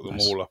 they brought them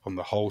all up, on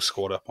the whole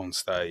squad up on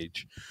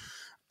stage.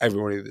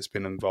 Everybody that's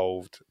been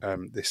involved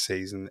this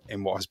season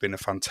in what has been a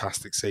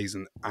fantastic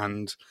season,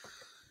 and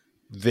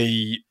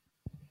the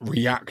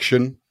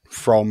reaction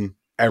from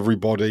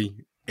everybody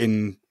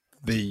in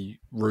the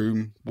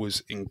room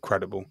was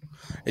incredible.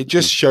 It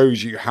just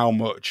shows you how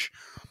much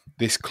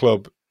this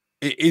club,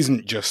 it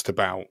isn't just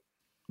about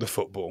the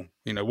football.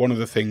 One of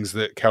the things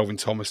that Kelvin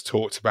Thomas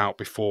talked about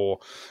before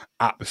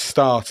at the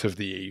start of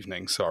the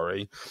evening,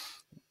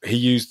 he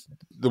used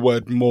the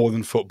word more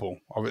than football.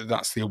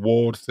 That's the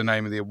award, the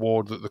name of the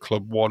award that the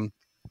club won,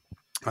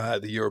 the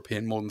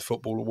European More Than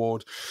Football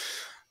Award.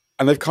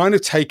 And they've kind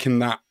of taken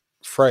that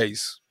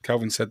phrase.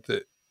 Kelvin said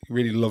that he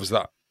really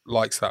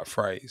likes that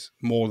phrase,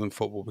 more than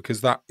football,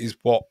 because that is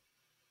what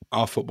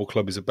our football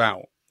club is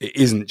about. It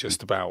isn't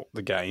just about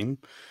the game.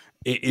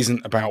 It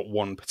isn't about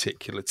one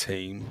particular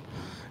team.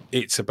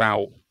 It's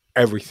about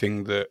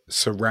everything that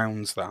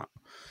surrounds that.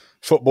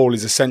 Football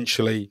is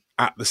essentially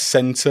at the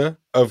centre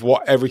of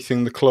what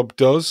everything the club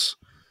does,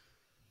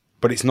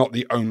 but it's not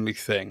the only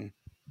thing.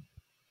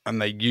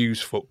 And they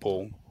use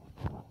football,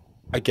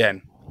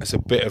 again, as a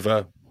bit of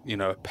a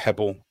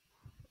pebble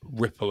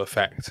ripple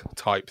effect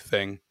type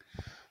thing,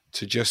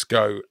 to just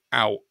go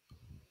out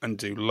and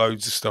do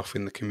loads of stuff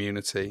in the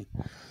community.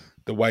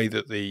 The way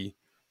that the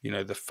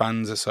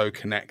fans are so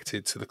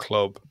connected to the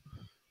club,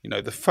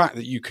 the fact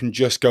that you can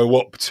just go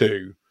up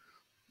to,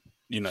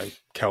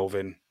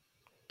 Kelvin,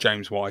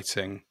 James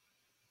Whiting,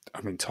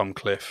 Tom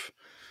Cliff,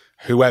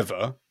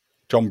 whoever,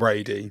 John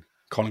Brady,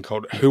 Colin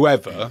Calder,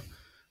 whoever,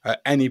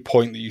 at any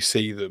point that you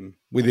see them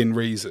within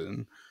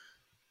reason,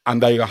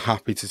 and they are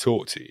happy to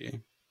talk to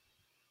you.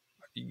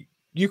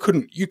 You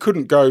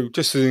couldn't go,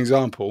 just as an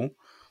example,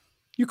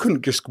 you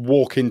couldn't just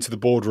walk into the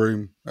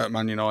boardroom at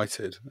Man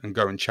United and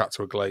go and chat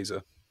to a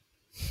Glazer.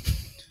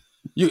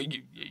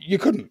 You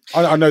couldn't.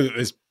 I know that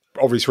there's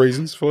obvious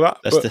reasons for that,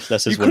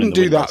 but you couldn't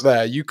do that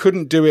there. You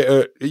couldn't do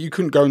it. You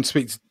couldn't go and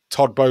speak to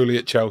Todd Bowley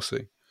at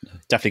Chelsea.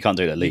 Definitely can't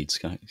do it at Leeds.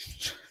 Can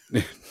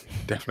I?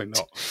 Definitely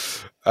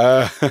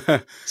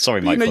not.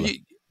 Sorry,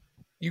 Mike.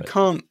 You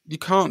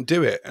can't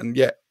do it, and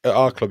yet at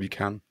our club you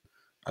can,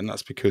 and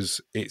that's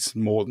because it's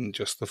more than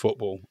just the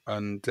football.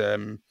 And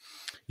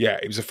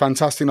it was a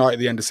fantastic night at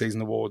the end of season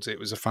awards. It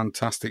was a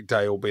fantastic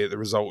day, albeit the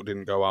result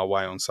didn't go our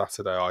way on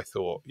Saturday. I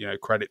thought,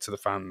 credit to the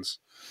fans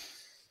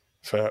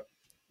for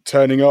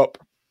turning up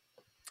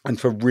and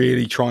for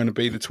really trying to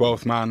be the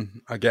 12th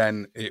man.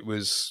 Again, it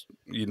was,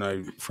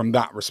 from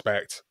that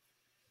respect,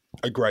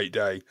 a great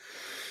day.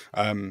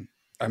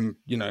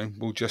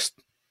 We'll just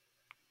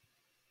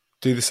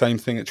do the same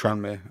thing at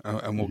Tranmere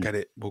and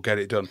we'll get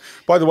it done.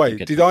 By the way,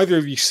 did either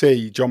of you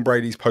see John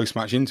Brady's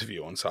post-match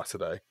interview on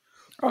Saturday?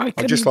 I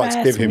couldn't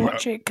bear to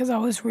watch it because I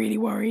was really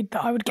worried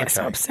that I would get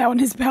so upset on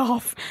his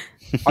behalf.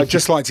 I'd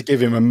just like to give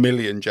him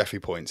 1,000,000 Jeffy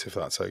points, if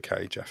that's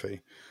okay,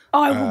 Jeffy.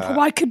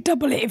 I could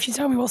double it if you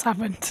tell me what's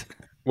happened.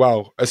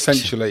 Well,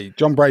 essentially,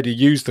 John Brady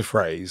used the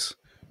phrase,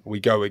 "we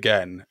go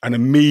again," and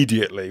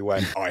immediately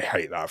went, "I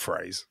hate that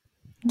phrase."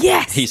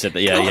 Yes! He said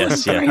that, yeah. You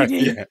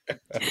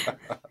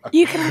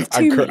can have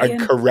 2 million.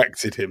 And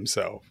corrected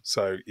himself.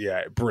 So,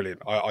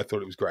 brilliant. I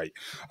thought it was great.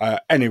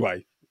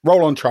 Anyway,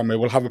 roll on Tranmere.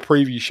 We'll have a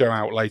preview show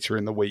out later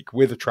in the week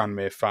with a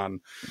Tranmere fan.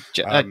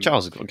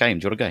 Charles, got a game.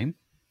 Do you want a game?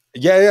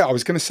 Yeah, I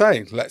was going to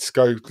say, let's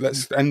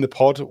end the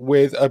pod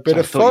with a bit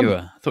of fun.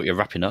 I thought you were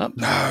wrapping up.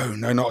 No,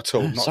 not at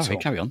all. Sorry,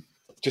 carry on.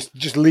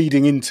 Just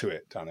leading into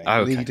it, Danny.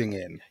 Oh, okay. Leading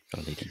in.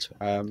 Got to lead into it.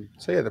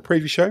 The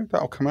preview show,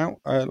 that'll come out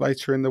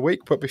later in the week.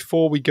 But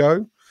before we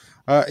go,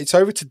 it's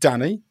over to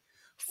Danny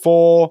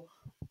for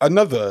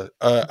another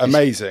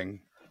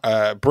amazing,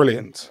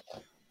 brilliant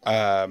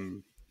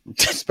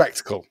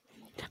spectacle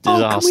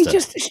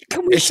Disaster.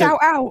 Can we shout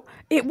out?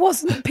 It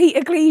wasn't Peter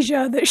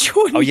Gleisure that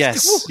Sean. Oh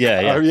yes,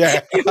 yeah. Oh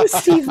yeah. It was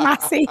Steve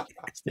Massey.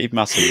 Steve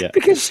Massey, yeah.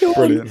 Because Sean,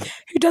 Brilliant.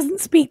 who doesn't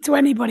speak to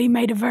anybody,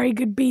 made a very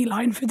good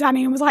beeline for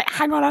Danny and was like,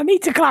 "Hang on, I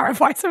need to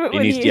clarify something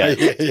with you."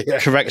 Yeah.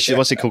 Correction.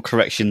 What's it called?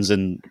 Corrections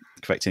and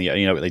correcting.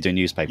 You know what they do in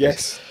newspapers.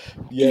 Yes.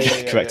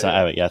 Yeah. Correct that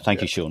error. Yeah.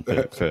 Thank you, Sean,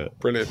 for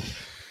Brilliant.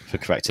 For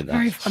correcting that.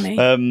 Very funny.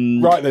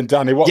 Right then,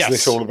 Danny, what's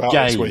this all about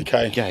this week?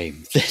 Eh?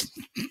 Game.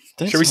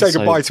 Shall we say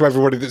goodbye to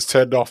everybody that's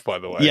turned off, by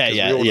the way? Yeah.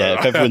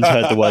 If everyone's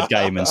heard the word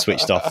game and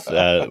switched off,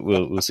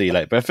 we'll see you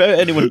later. But if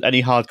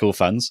any hardcore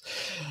fans,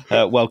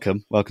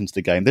 welcome to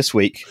the game. This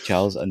week,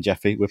 Charles and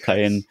Jeffy, we're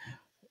playing,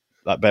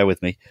 bear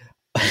with me,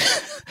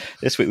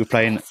 this week we're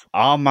playing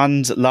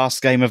Armand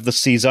last game of the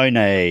season.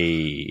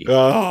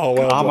 Oh,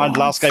 well Armand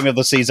last game of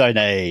the season.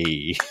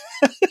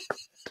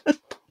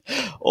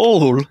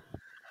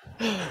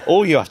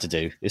 All you have to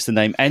do is to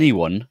name any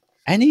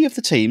of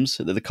the teams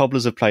that the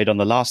Cobblers have played on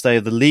the last day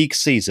of the league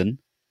season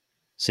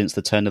since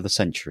the turn of the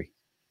century.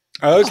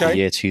 Oh, okay. The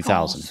year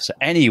 2000. So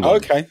anyone.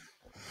 Okay.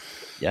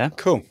 Yeah.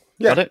 Cool.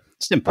 Yeah. Got it?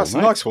 Simple, That's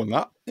right? a nice one,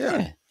 that.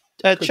 Yeah.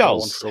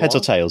 Charles, heads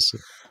or tails?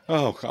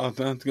 Oh,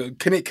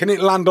 can it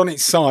land on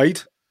its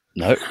side?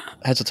 No.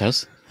 Heads or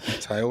tails?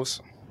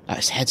 Tails.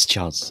 It's heads,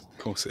 Charles. Of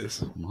course it is.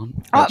 Come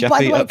on. By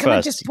Jeffy, the way, up can I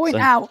first. just point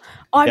out,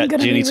 I'm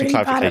going to be need some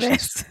really bad at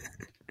this.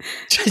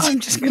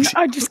 I'm just going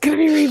to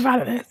be really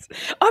bad at this.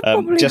 I've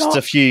probably got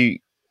a few.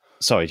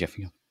 Sorry,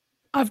 Jeffy.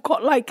 I've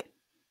got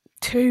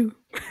 2.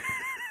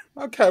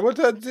 Okay, well,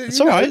 it's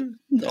all right.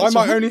 I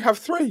might only have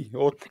 3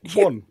 or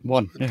 1.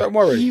 One. Yeah. Don't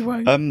worry. You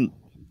won't. A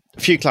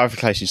few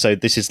clarifications. So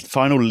this is the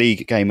final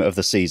league game of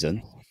the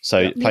season.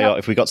 So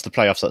if we got to the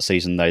playoffs that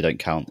season, they don't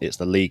count. It's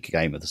the league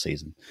game of the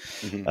season.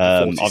 Mm-hmm.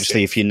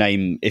 Obviously, if you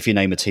name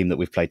a team that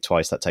we've played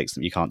twice, that takes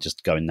them. You can't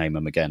just go and name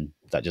them again.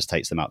 That just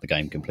takes them out of the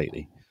game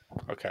completely.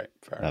 Okay,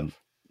 fair enough.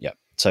 Yeah.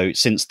 So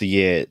since the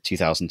year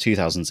 2000,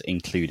 2000's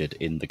included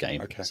in the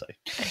game. Okay. So,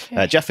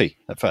 Jeffy,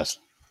 at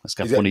first, let's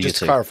go. One of you just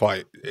two. to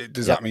clarify,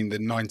 does that mean the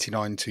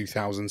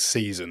 99-2000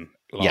 season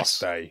last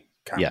day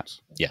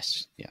counts?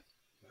 Yes. Yeah.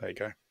 There you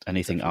go.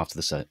 Anything after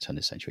the turn of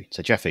the century.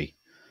 So, Jeffy,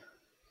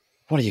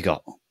 what do you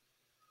got?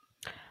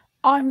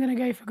 I'm going to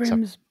go for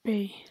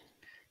Grimsby.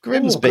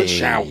 Grimsby. Good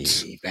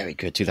shout. Very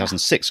good.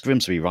 2006,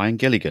 Grimsby, Ryan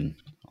Gilligan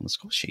on the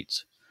score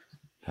sheet.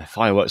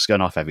 Fireworks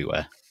going off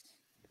everywhere.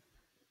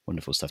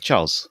 Wonderful stuff.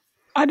 Charles.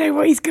 I know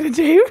what he's going to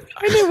do.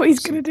 I think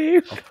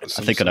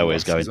I know where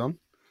he's going.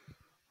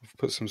 I've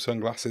put some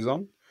sunglasses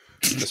on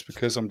just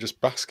because I'm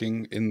just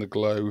basking in the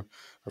glow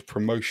of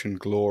promotion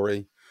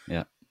glory.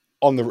 Yeah.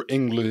 On the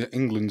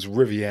England's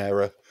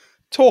Riviera.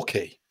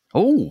 Torquay.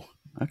 Oh,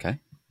 okay.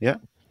 Yeah.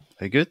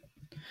 Very good.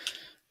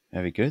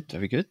 Very good.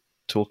 Very good.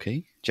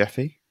 Torquay.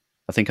 Jeffy.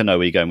 I think I know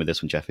where you're going with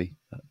this one, Jeffy.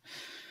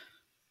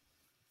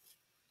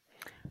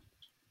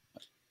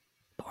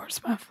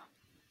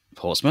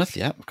 Portsmouth,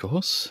 yeah, of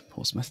course.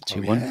 Portsmouth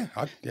 2-1.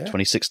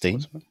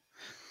 2016. Portsmouth.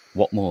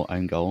 Watmore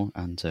own goal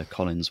and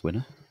Collins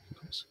winner. Of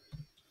course.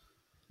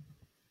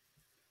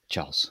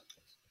 Charles.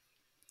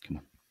 Come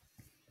on.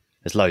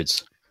 There's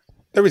loads.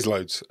 There is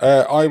loads.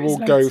 I will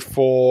go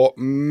for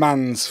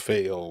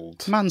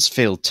Mansfield.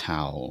 Mansfield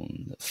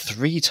Town.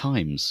 3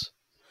 times.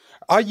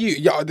 Are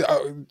you?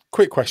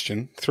 Quick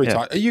question. 3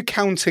 times. Are you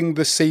counting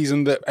the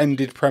season that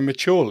ended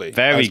prematurely?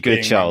 Very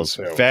good, Charles.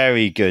 Mansfield?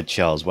 Very good,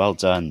 Charles. Well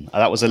done.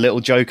 That was a little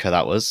joker.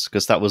 That was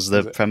because that was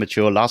the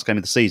premature last game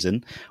of the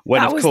season.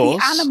 When that of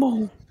course, the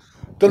animal.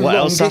 What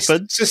else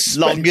happened?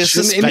 Longest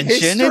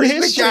suspension in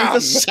history for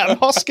Sam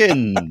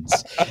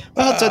Hoskins.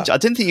 Well, I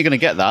didn't think you were going to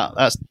get that.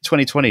 That's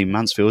 2020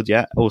 Mansfield,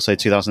 yeah. Also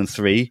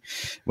 2003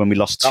 when we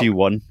lost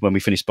 2-1 when we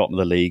finished bottom of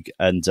the league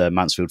and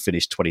Mansfield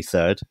finished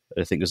 23rd.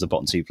 I think it was the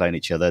bottom 2 playing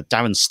each other.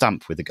 Darren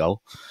Stamp with the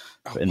goal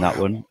in that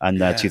one. And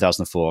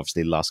 2004,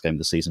 obviously the last game of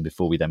the season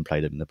before we then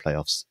played him in the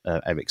playoffs.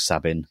 Eric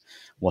Sabin,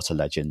 what a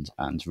legend,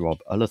 and Rob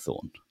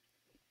Ullathorne.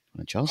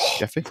 Charles,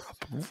 Jeffy?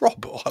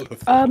 Rob Oliver,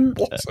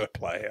 what a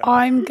player.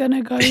 I'm going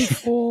to go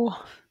for...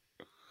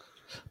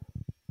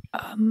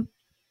 Come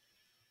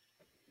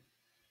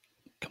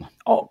on.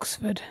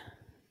 Oxford.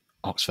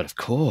 Oxford, of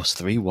course.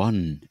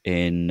 3-1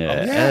 in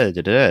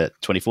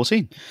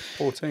 2014.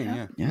 14,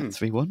 yeah. Yeah,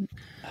 3-1.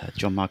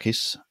 John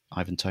Marquis,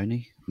 Ivan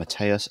Toney,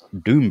 Mateus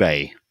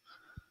Doumbé.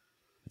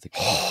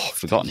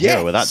 Forgotten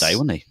hero of that day,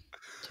 wasn't he?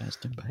 Mateus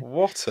Doumbé.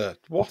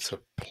 What a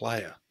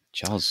player.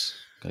 Charles...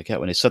 Got to get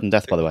one. It's sudden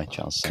death, by the way,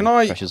 Charles.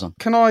 Pressure's on.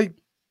 Can I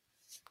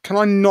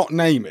not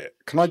name it?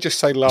 Can I just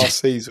say last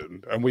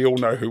season and we all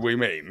know who we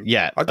mean?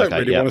 Yeah. I don't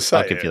really want to say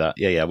I'll give you that.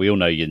 Yeah. We all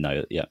know you know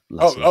it. Yeah.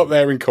 Up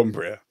there in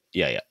Cumbria.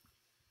 Yeah.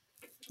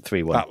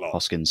 3-1.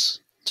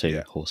 Hoskins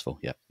 2. Horsfall.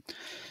 Yeah.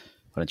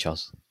 Well done,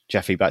 Charles.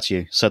 Jeffy, back to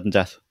you. Sudden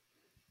death.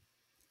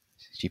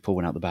 Did you pull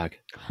one out the bag?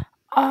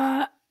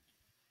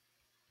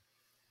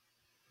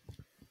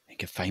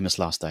 Think of famous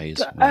last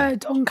days.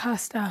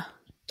 Doncaster.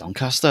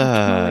 Doncaster,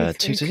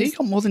 2-2. He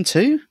got more than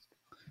 2.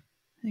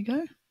 There you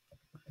go.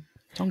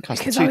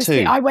 Doncaster,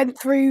 2-2. I went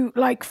through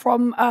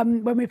from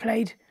when we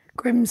played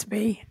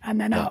Grimsby, and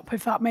then up,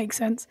 if that makes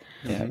sense.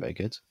 Yeah, very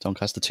good.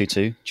 Doncaster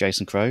 2-2.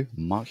 Jason Crow,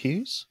 Mark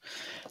Hughes.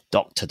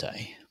 Doctor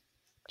Day.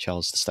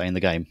 Charles to stay in the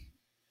game.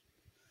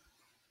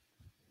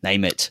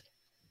 Name it.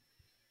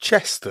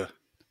 Chester.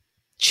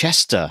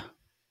 Chester.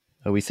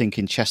 Are we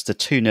thinking Chester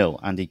 2-0,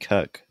 Andy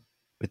Kirk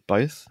with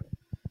both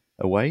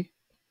away?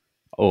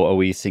 Or are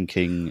we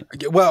thinking?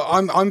 Well,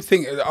 I'm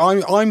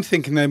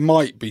thinking there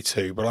might be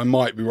two, but I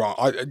might be wrong.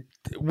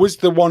 Was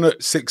the one at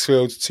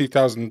Sixfields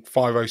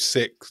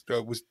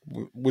 2005-06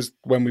 was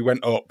when we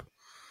went up?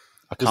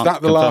 Was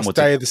that the last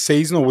day of the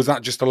season, or was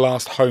that just the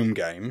last home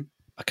game?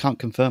 I can't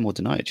confirm or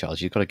deny it,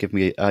 Charles. You've got to give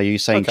me. Are you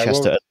saying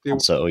Chester an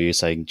answer, or are you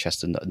saying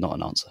Chester not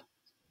an answer?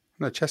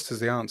 No,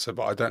 Chester's the answer,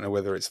 but I don't know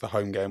whether it's the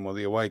home game or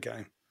the away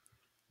game.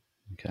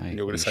 Okay, and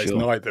you're going to say it's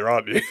neither,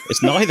 aren't you?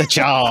 It's neither,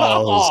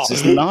 Charles.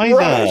 It's neither.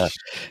 Right.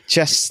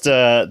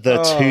 Chester, the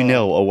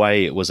 2-0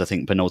 away was, I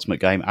think,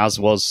 penultimate game, as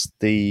was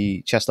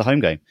the Chester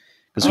home game.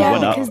 Because we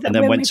went up and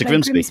then went to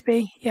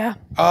Grimsby. Yeah.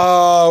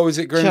 Oh, is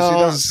it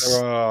Grimsby?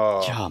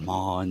 Come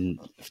on.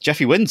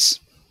 Jeffy wins.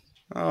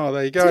 Oh,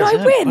 there you go. Did I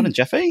win? Well done,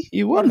 Jeffy.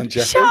 You won. Well done,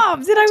 Jeffy. Shut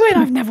up. Did I win?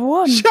 I've never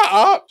won. Shut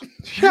up.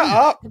 Get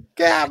out of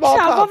my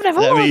pub. I've never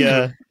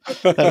won.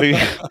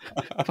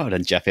 Well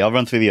done, Jeffy. I'll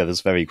run through the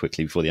others very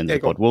quickly before the end of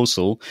the pod.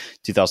 Walsall,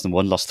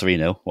 2001, lost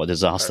 3-0. What a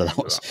disaster that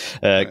was.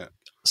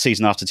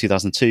 Season after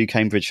 2002,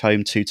 Cambridge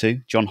home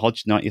 2-2. John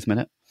Hodge, 90th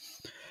minute.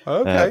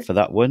 Okay. For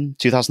that one.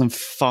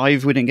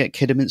 2005, we didn't get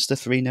Kidderminster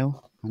 3-0.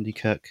 Andy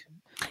Kirk.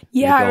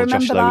 Yeah, I remember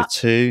Josh Lowe with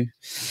 2.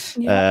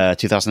 Yeah.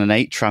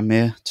 2008,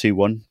 Tranmere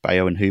 2-1.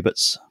 Bayo and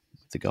Huberts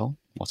the goal.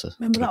 What a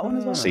remember that one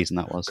as well. Season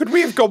that was. Could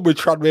we have gone with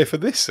Tranmere for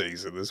this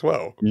season as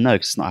well? No,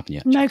 because it's not happened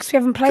yet. No, because we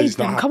haven't played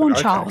them. Come on,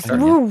 Charles. The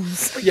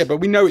rules. Yeah, but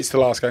we know it's the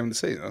last game of the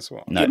season. That's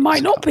what. No, it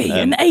might not be.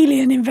 An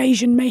alien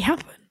invasion may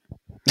happen.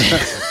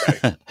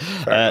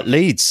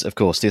 Leeds, of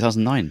course,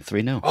 2009,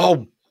 3-0.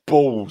 Oh,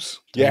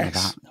 balls.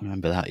 Yes. I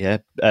remember that, yeah.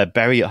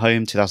 Bury at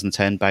home,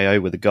 2010, Bayo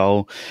with a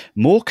goal.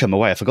 Morecambe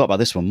away, I forgot about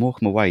this one.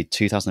 Morecambe away,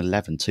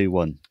 2011,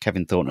 2-1.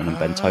 Kevin Thornton and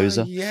Ben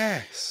Tozer.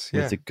 Yes.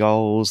 With the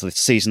goals. The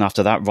season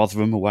after that,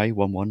 Rotherham away,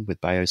 1-1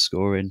 with Bayo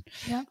scoring.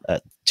 Yeah.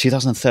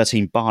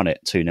 2013,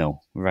 Barnet, 2-0.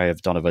 Ray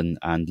of Donovan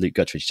and Luke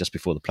Guttridge just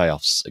before the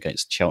playoffs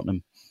against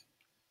Cheltenham.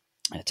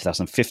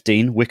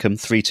 2015, Wickham,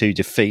 3-2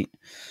 defeat.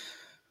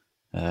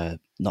 Not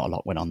a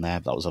lot went on there.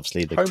 That was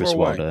obviously the home Chris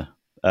Wilder.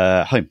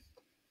 Home.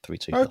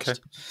 3-2. Okay.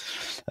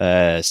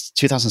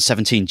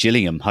 2017,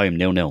 Gillingham, home,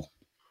 0-0.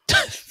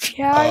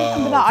 Yeah, I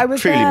remember that. I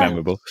was truly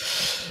memorable.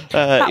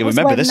 You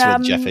remember this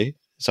one, Jeffy?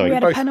 Sorry. We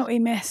had a penalty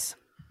miss.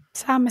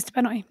 Sam missed a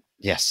penalty.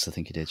 Yes, I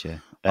think he did, yeah.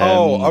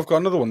 I've got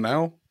another one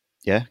now.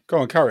 Yeah? Go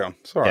on, carry on.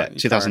 Sorry. Yeah,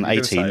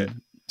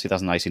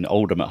 2018,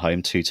 Oldham at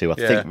home, 2-2. I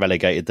think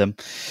relegated them.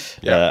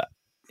 Yeah.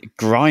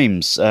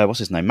 Grimes, what's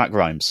his name? Matt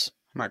Grimes.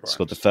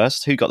 Scored the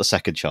first. Who got the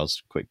second,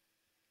 Charles? Quick.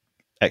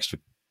 Extra.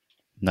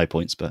 No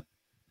points, but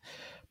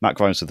Matt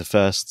Grimes with the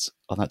first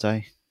on that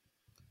day.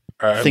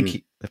 I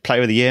think the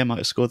player of the year might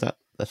have scored that.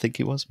 I think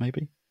he was,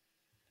 maybe.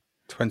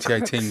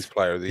 2018's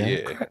player of the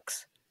year.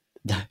 Crooks.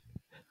 No.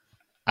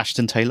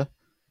 Ashton Taylor.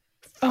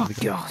 Oh,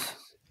 God.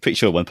 Pretty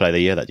sure won player of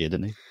the year that year,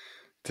 didn't he?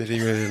 Did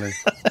he really?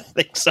 I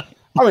think so.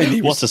 I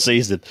mean, what a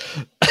season.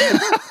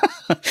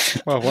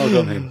 Well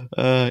done him.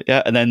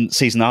 Yeah, and then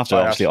season after,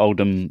 obviously,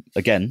 Oldham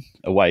again,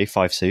 away,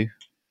 5-2.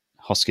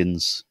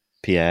 Hoskins,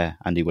 Pierre,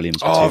 Andy Williams.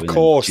 Oh, of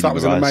course. That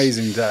was an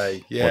amazing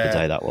day. Yeah. What a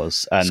day that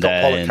was. And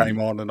Scott Pollock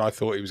came on and I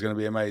thought he was going to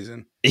be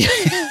amazing.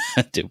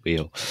 Did we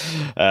all?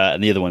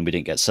 And the other one, we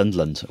didn't get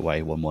Sunderland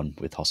away,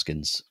 1-1 with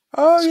Hoskins.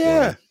 Oh,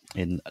 yeah.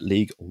 In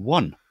League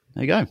One.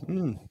 There you go.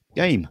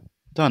 Game.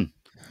 Done.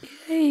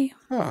 Yay.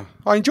 Oh,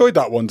 I enjoyed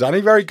that one,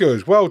 Danny. Very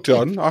good. Well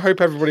done. I hope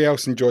everybody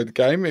else enjoyed the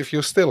game. If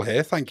you're still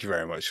here, thank you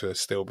very much for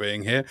still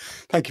being here.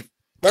 Thank you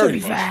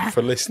very much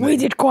for listening. We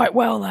did quite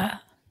well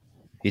there.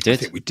 You did? I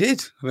think we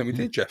did,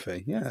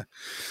 Jeffy. Yeah.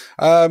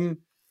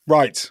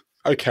 Right.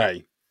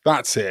 Okay.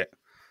 That's it.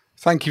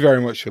 Thank you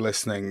very much for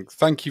listening.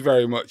 Thank you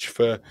very much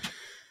for,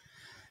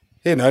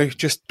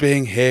 just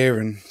being here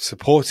and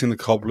supporting the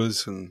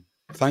Cobblers. And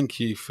thank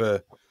you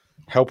for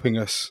helping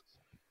us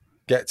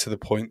get to the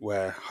point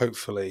where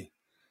hopefully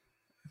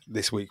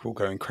this week will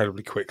go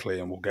incredibly quickly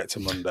and we'll get to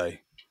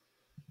Monday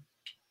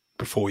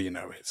before you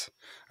know it.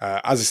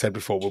 As I said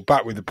before, we're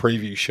back with the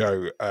preview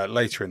show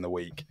later in the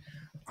week.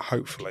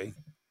 Hopefully,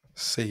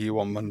 see you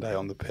on Monday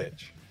on the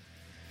pitch.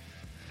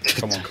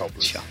 Come on,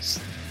 Cobblers.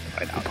 Just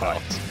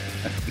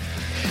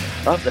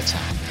up the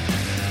top.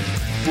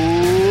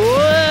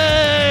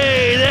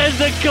 Way! There's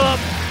the cup.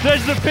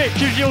 There's the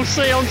pictures you'll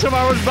see on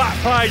tomorrow's back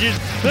pages.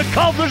 The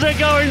Cobblers are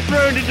going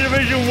through into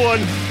Division 1.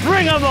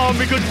 Bring them on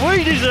because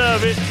we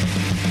deserve it.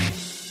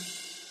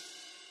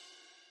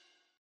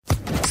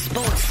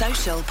 Sports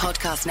Social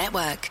Podcast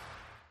Network.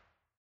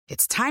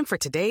 It's time for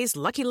today's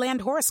Lucky Land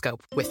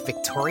horoscope with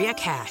Victoria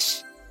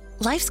Cash.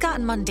 Life's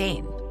gotten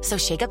mundane, so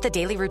shake up the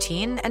daily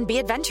routine and be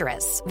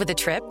adventurous with a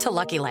trip to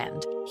Lucky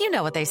Land. You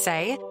know what they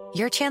say.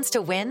 Your chance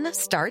to win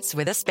starts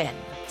with a spin.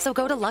 So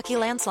go to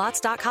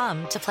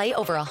LuckyLandSlots.com to play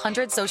over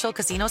 100 social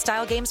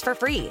casino-style games for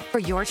free for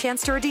your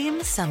chance to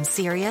redeem some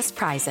serious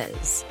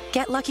prizes.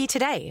 Get lucky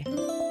today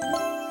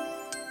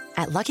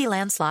at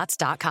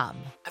LuckyLandSlots.com.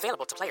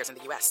 Available to players in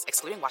the U.S.,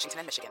 excluding Washington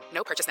and Michigan.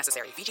 No purchase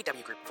necessary.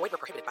 VGW Group. Void where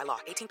prohibited by law.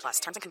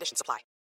 18+. Terms and conditions apply.